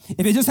week.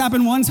 If it just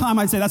happened one time,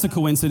 I'd say that's a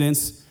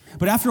coincidence.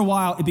 But after a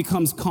while, it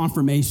becomes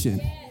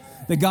confirmation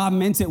that God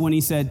meant it when he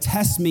said,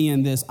 test me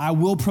in this. I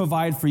will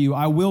provide for you.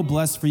 I will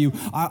bless for you.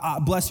 I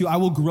bless you. I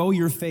will grow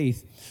your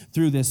faith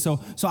through this. So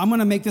I'm going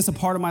to make this a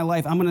part of my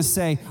life. I'm going to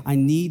say, I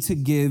need to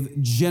give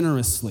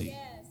generously.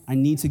 I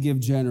need to give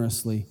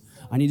generously.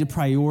 I need to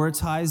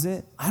prioritize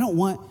it. I don't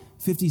want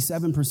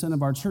 57%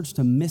 of our church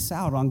to miss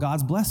out on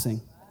God's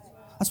blessing.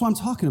 That's why I'm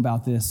talking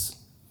about this.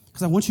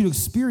 Because I want you to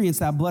experience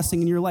that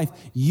blessing in your life.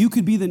 You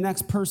could be the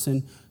next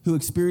person who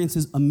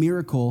experiences a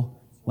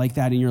miracle like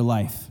that in your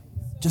life.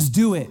 Just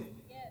do it.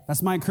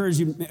 That's my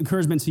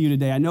encouragement to you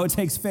today. I know it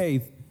takes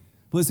faith,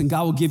 but listen,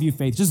 God will give you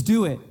faith. Just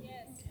do it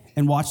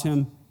and watch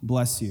him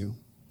bless you.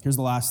 Here's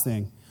the last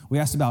thing. We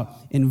asked about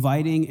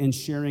inviting and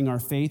sharing our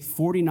faith.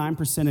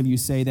 49% of you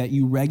say that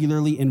you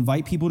regularly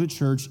invite people to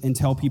church and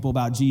tell people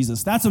about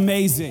Jesus. That's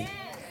amazing.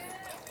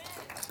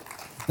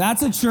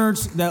 That's a church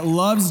that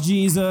loves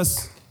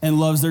Jesus and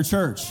loves their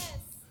church.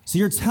 So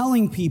you're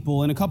telling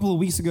people, and a couple of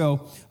weeks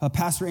ago,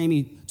 Pastor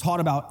Amy taught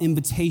about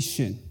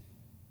invitation.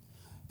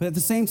 But at the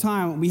same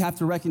time, we have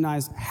to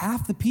recognize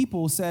half the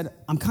people said,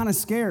 I'm kind of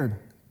scared,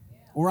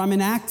 or I'm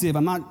inactive,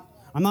 I'm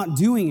not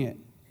doing it.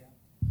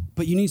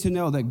 But you need to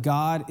know that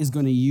God is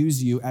going to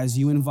use you as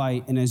you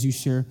invite and as you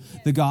share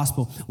the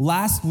gospel.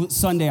 Last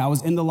Sunday, I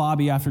was in the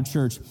lobby after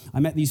church. I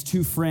met these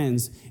two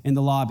friends in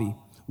the lobby.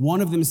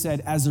 One of them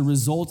said, as a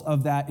result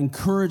of that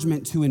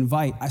encouragement to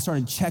invite, I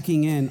started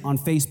checking in on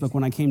Facebook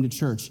when I came to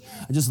church.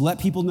 I just let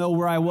people know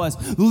where I was.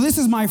 Well, this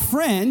is my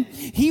friend.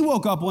 He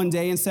woke up one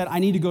day and said, I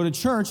need to go to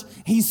church.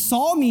 He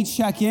saw me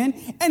check in,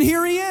 and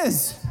here he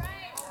is.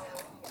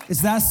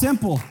 It's that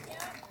simple.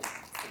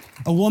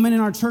 A woman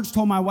in our church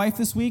told my wife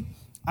this week,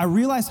 I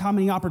realized how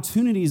many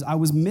opportunities I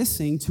was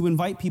missing to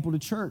invite people to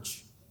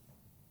church.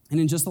 And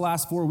in just the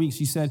last 4 weeks,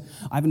 she said,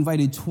 I've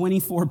invited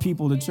 24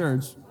 people to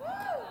church.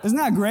 Isn't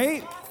that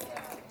great?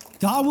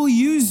 God will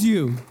use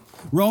you.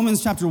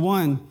 Romans chapter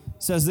 1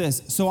 says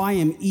this, so I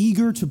am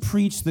eager to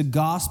preach the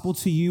gospel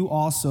to you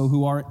also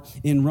who are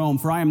in Rome,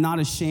 for I am not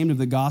ashamed of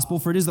the gospel,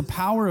 for it is the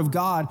power of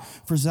God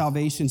for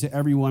salvation to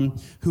everyone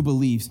who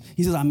believes.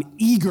 He says, I'm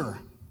eager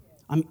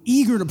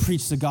to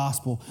preach the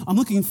gospel. I'm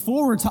looking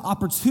forward to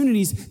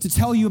opportunities to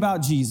tell you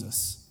about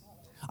Jesus.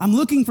 I'm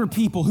looking for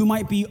people who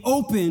might be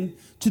open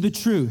to the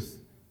truth.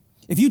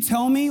 If you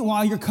tell me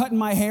while you're cutting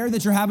my hair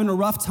that you're having a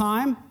rough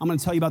time, I'm going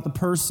to tell you about the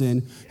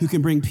person who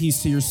can bring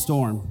peace to your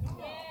storm.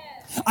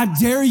 I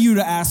dare you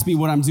to ask me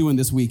what I'm doing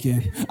this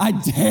weekend. I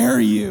dare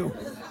you.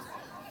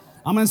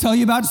 I'm going to tell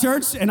you about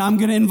church, and I'm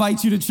going to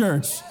invite you to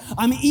church.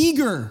 I'm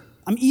eager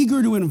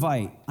to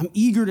invite. I'm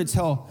eager to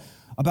tell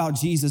about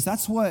Jesus.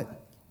 That's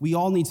what we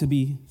all need to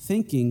be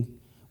thinking.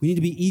 We need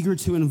to be eager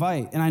to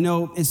invite. And I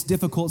know it's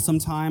difficult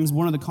sometimes.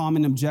 One of the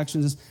common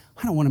objections is,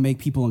 I don't want to make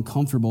people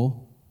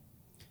uncomfortable.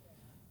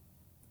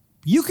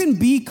 You can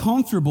be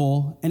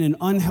comfortable in an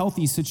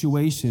unhealthy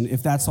situation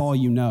if that's all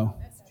you know.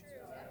 That's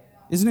true.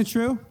 Isn't it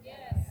true?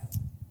 Yes.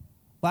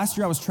 Last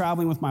year I was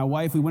traveling with my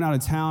wife. We went out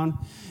of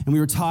town and we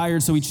were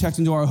tired, so we checked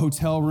into our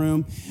hotel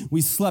room.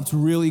 We slept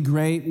really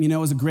great. It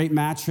was a great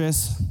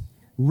mattress,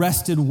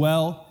 rested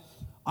well.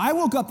 I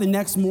woke up the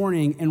next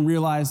morning and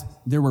realized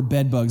there were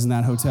bed bugs in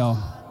that hotel.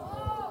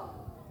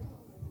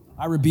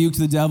 I rebuked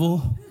the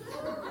devil.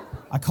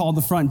 I called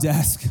the front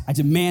desk. I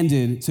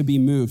demanded to be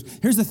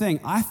moved. Here's the thing.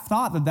 I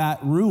thought that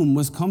room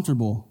was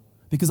comfortable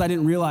because I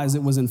didn't realize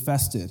it was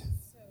infested.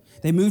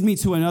 They moved me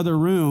to another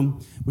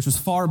room, which was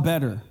far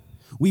better.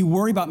 We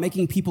worry about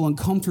making people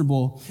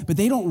uncomfortable, but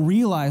they don't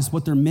realize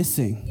what they're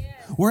missing.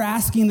 We're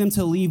asking them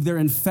to leave their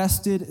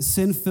infested,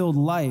 sin-filled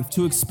life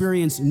to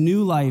experience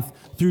new life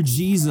through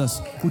Jesus,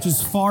 which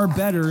is far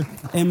better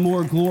and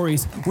more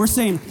glorious. We're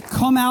saying,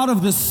 come out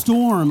of the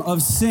storm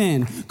of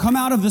sin, come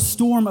out of the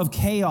storm of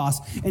chaos,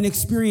 and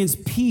experience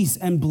peace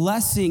and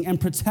blessing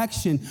and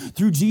protection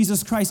through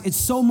Jesus Christ. It's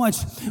so much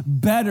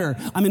better.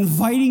 I'm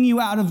inviting you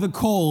out of the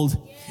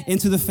cold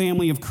into the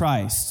family of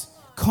Christ.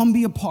 Come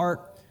be a part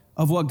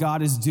of what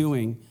God is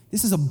doing.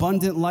 This is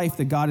abundant life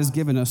that God has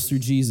given us through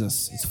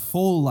Jesus. It's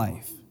full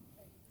life.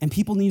 And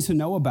people need to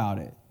know about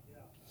it.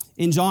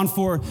 In John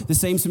 4, the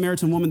same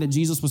Samaritan woman that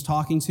Jesus was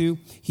talking to,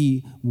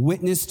 he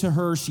witnessed to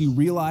her. She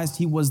realized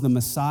he was the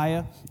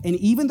Messiah. And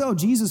even though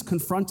Jesus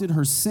confronted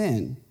her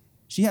sin,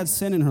 she had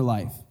sin in her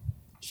life.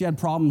 She had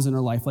problems in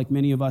her life like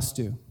many of us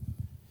do.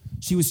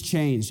 She was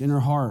changed in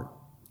her heart.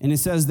 And it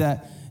says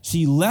that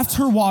she left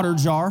her water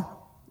jar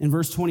in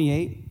verse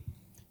 28.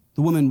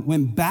 The woman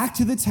went back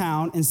to the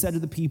town and said to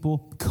the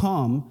people,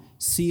 come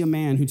see a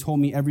man who told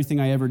me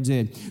everything I ever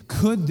did.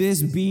 Could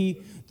this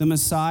be the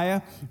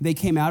Messiah? They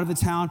came out of the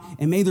town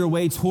and made their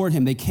way toward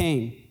him. They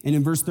came. And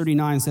in verse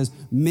 39 it says,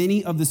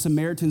 many of the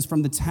Samaritans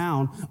from the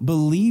town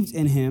believed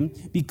in him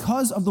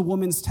because of the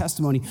woman's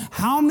testimony.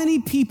 How many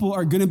people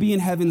are going to be in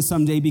heaven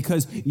someday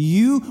because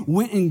you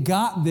went and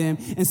got them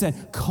and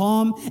said,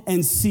 come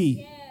and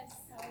see? Yes.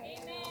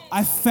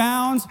 I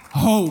found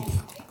hope.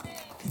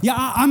 Yeah,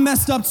 I'm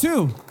messed up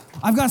too.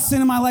 I've got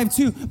sin in my life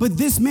too. But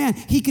this man,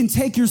 he can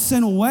take your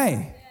sin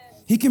away.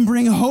 He can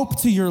bring hope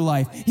to your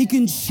life. He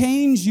can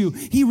change you.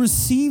 He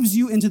receives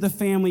you into the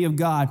family of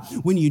God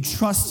when you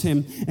trust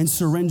him and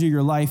surrender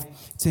your life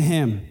to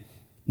him.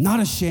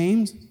 Not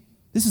ashamed.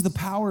 This is the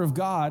power of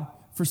God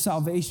for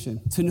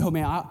salvation. To know,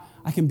 man,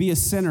 I can be a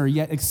sinner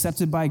yet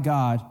accepted by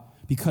God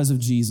because of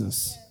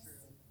Jesus.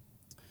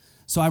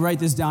 So I write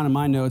this down in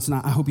my notes, and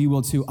I hope you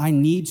will too. I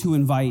need to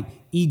invite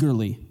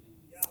eagerly.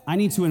 I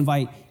need to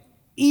invite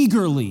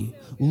eagerly,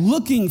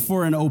 looking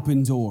for an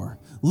open door,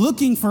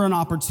 looking for an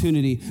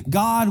opportunity.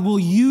 God will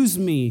use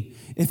me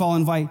if I'll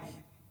invite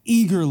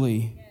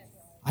eagerly.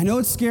 I know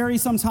it's scary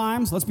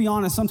sometimes. Let's be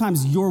honest.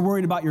 Sometimes you're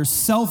worried about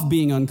yourself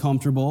being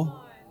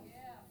uncomfortable,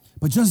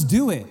 but just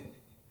do it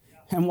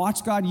and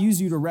watch God use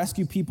you to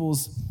rescue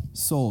people's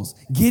souls.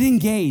 Get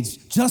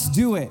engaged. Just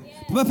do it.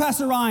 But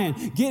Pastor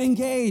Ryan, get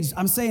engaged.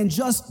 I'm saying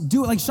just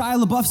do it. Like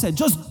Shia LaBeouf said,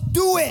 just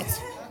do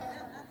it.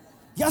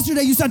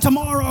 Yesterday you said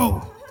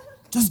tomorrow.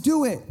 Just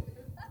do it.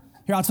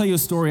 Here, I'll tell you a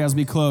story as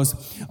we close.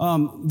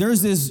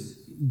 There's this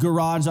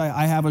garage,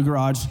 I have a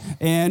garage,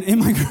 and in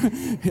my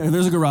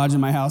there's a garage in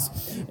my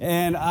house,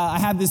 and I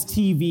have this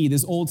TV,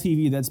 this old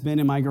TV that's been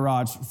in my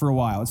garage for a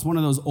while. It's one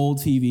of those old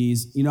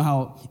TVs. You know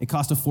how it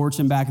cost a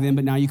fortune back then,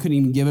 but now you couldn't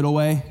even give it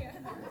away?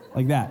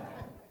 Like that.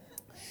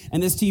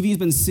 And this TV's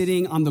been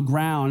sitting on the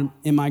ground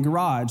in my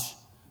garage.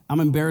 I'm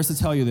embarrassed to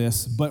tell you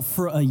this, but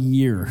for a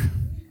year.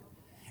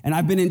 And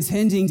I've been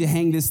intending to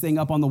hang this thing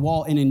up on the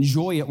wall and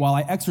enjoy it while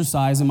I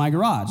exercise in my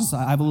garage. So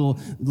I have a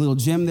little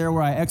gym there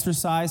where I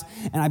exercise,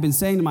 and I've been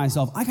saying to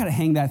myself, I gotta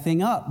hang that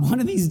thing up. One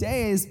of these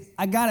days,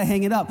 I gotta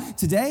hang it up.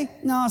 Today?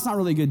 No, it's not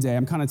really a good day.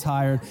 I'm kind of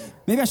tired.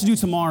 Maybe I should do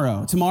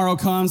tomorrow. Tomorrow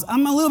comes.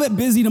 I'm a little bit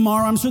busy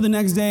tomorrow. I'm sure the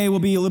next day will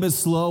be a little bit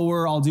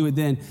slower. I'll do it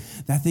then.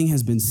 That thing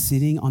has been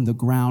sitting on the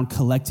ground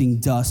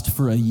collecting dust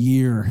for a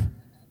year.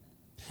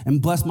 And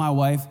bless my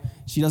wife,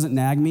 she doesn't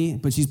nag me,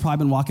 but she's probably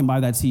been walking by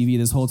that TV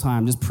this whole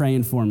time, just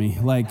praying for me.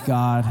 Like,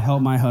 God,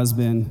 help my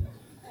husband.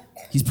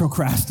 He's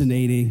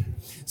procrastinating.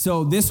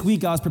 So this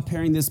week I was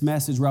preparing this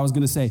message where I was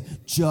going to say,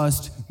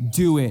 just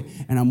do it.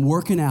 And I'm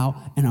working out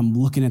and I'm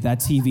looking at that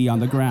TV on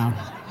the ground.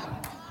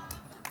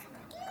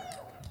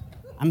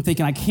 I'm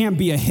thinking, I can't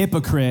be a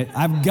hypocrite.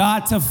 I've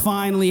got to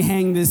finally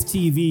hang this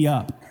TV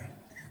up.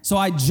 So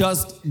I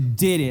just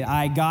did it.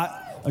 I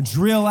got a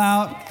drill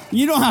out.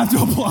 You don't have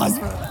to applaud for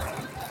that.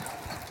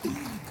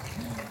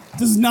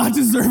 Does not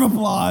deserve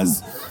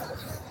applause.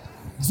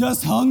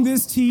 Just hung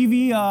this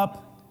TV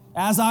up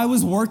as I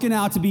was working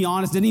out, to be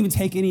honest. Didn't even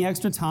take any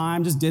extra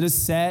time. Just did a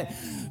set,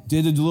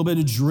 did a little bit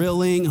of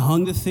drilling,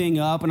 hung the thing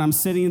up, and I'm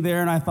sitting there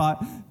and I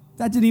thought,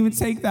 that didn't even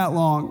take that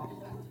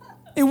long.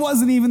 It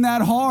wasn't even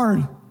that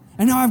hard.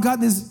 And now I've got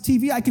this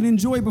TV I can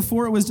enjoy.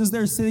 Before it was just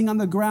there sitting on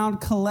the ground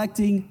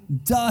collecting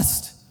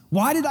dust.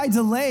 Why did I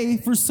delay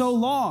for so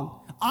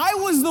long? I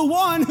was the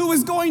one who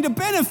was going to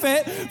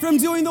benefit from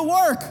doing the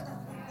work.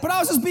 But I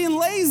was just being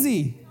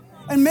lazy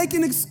and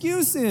making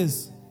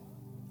excuses.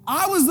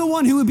 I was the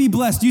one who would be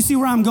blessed. Do you see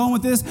where I'm going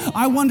with this?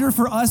 I wonder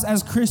for us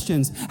as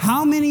Christians,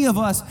 how many of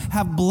us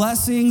have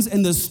blessings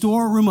in the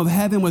storeroom of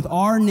heaven with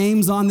our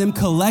names on them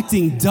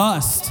collecting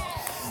dust?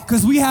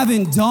 Because we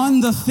haven't done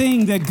the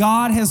thing that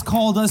God has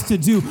called us to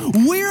do.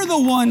 We're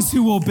the ones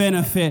who will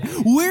benefit.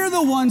 We're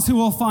the ones who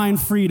will find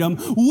freedom.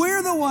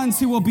 We're the ones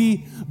who will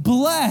be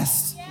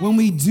blessed when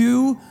we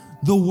do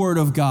the Word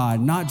of God,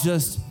 not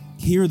just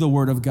hear the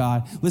Word of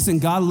God. Listen,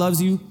 God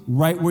loves you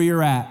right where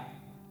you're at,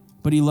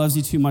 but He loves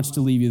you too much to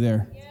leave you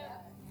there.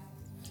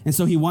 And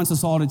so He wants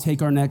us all to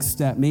take our next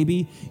step.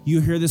 Maybe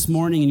you're here this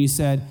morning and you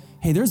said,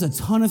 hey, there's a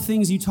ton of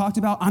things you talked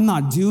about I'm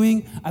not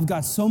doing. I've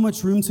got so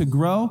much room to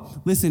grow.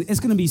 Listen, it's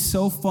going to be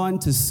so fun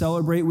to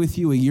celebrate with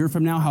you a year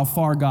from now how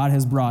far God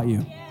has brought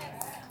you.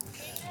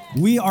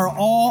 We are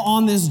all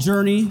on this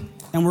journey,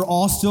 and we're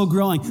all still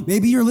growing.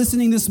 Maybe you're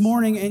listening this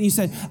morning and you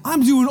said,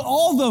 I'm doing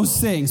all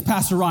those things,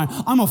 Pastor Ryan.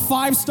 I'm a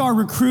 5-star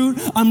recruit.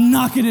 I'm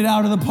knocking it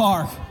out of the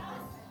park.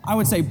 I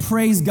would say,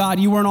 praise God,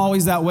 you weren't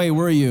always that way,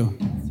 were you?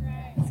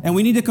 And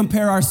we need to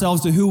compare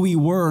ourselves to who we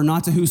were,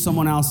 not to who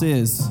someone else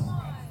is.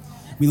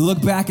 We look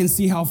back and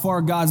see how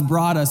far God's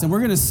brought us, and we're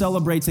going to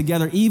celebrate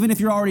together. Even if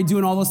you're already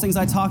doing all those things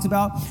I talked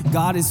about,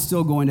 God is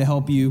still going to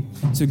help you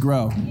to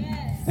grow.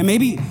 And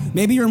maybe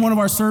you're in one of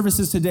our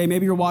services today.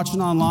 Maybe you're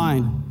watching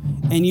online.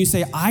 And you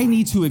say, I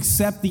need to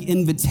accept the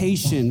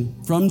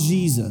invitation from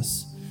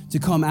Jesus to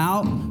come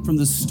out from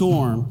the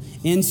storm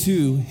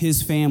into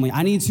His family.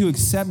 I need to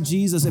accept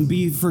Jesus and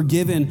be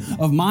forgiven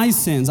of my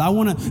sins. I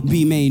want to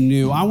be made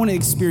new. I want to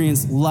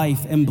experience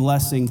life and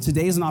blessing.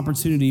 Today is an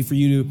opportunity for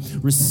you to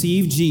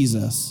receive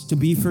Jesus, to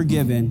be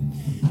forgiven,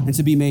 and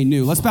to be made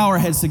new. Let's bow our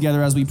heads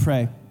together as we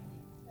pray.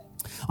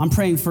 I'm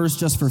praying first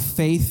just for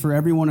faith for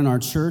everyone in our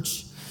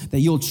church, that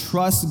you'll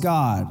trust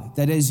God,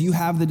 that as you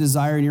have the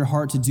desire in your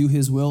heart to do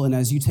His will, and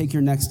as you take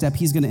your next step,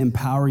 He's going to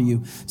empower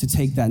you to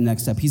take that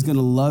next step. He's going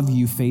to love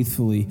you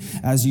faithfully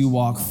as you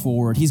walk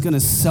forward. He's going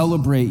to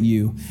celebrate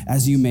you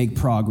as you make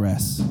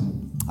progress.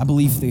 I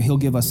believe that He'll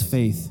give us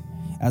faith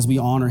as we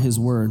honor His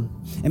word.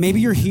 And maybe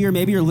you're here,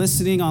 maybe you're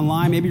listening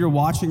online, maybe you're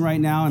watching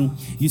right now, and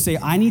you say,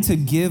 I need to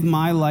give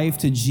my life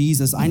to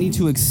Jesus. I need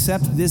to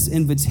accept this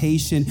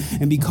invitation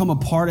and become a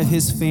part of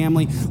His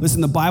family.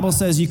 Listen, the Bible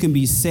says you can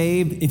be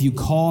saved if you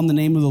call on the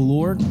name of the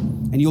Lord,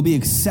 and you'll be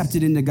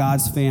accepted into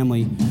God's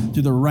family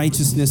through the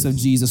righteousness of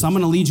Jesus. I'm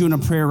going to lead you in a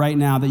prayer right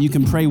now that you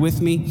can pray with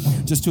me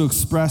just to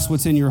express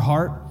what's in your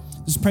heart.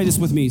 Just pray this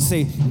with me.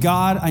 Say,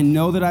 God, I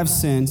know that I've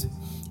sinned,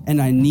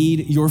 and I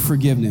need your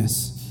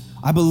forgiveness.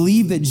 I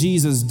believe that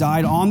Jesus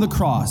died on the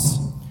cross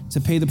to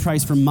pay the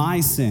price for my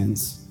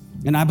sins.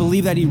 And I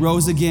believe that He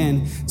rose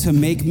again to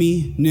make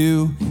me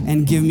new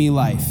and give me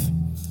life.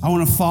 I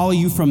want to follow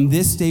you from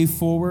this day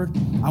forward.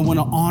 I want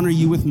to honor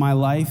you with my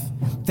life.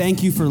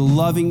 Thank you for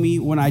loving me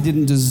when I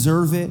didn't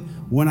deserve it,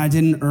 when I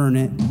didn't earn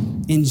it.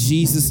 In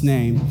Jesus'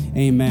 name,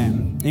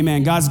 amen.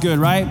 Amen. God's good,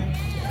 right?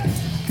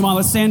 Come on,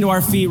 let's stand to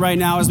our feet right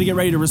now as we get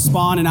ready to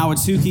respond in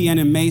Ahwatukee and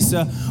in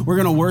Mesa. We're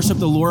going to worship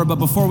the Lord, but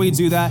before we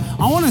do that,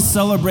 I want to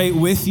celebrate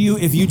with you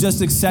if you just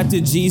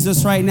accepted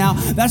Jesus right now.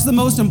 That's the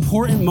most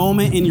important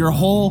moment in your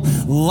whole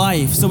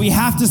life. So we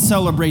have to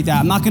celebrate that.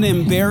 I'm not going to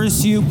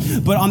embarrass you,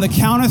 but on the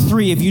count of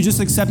 3, if you just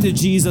accepted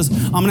Jesus,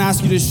 I'm going to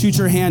ask you to shoot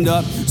your hand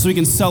up so we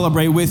can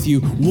celebrate with you.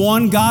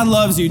 1, God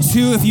loves you.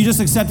 2, if you just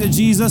accepted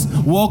Jesus,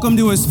 welcome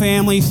to his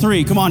family.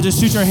 3, come on, just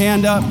shoot your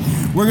hand up.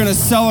 We're going to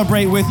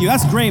celebrate with you.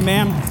 That's great,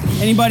 man.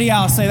 Anybody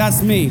else? Say,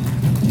 that's me.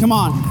 Come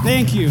on.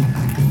 Thank you.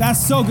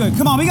 That's so good.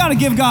 Come on, we got to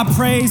give God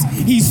praise.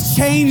 He's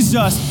changed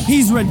us.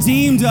 He's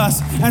redeemed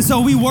us. And so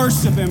we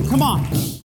worship him. Come on.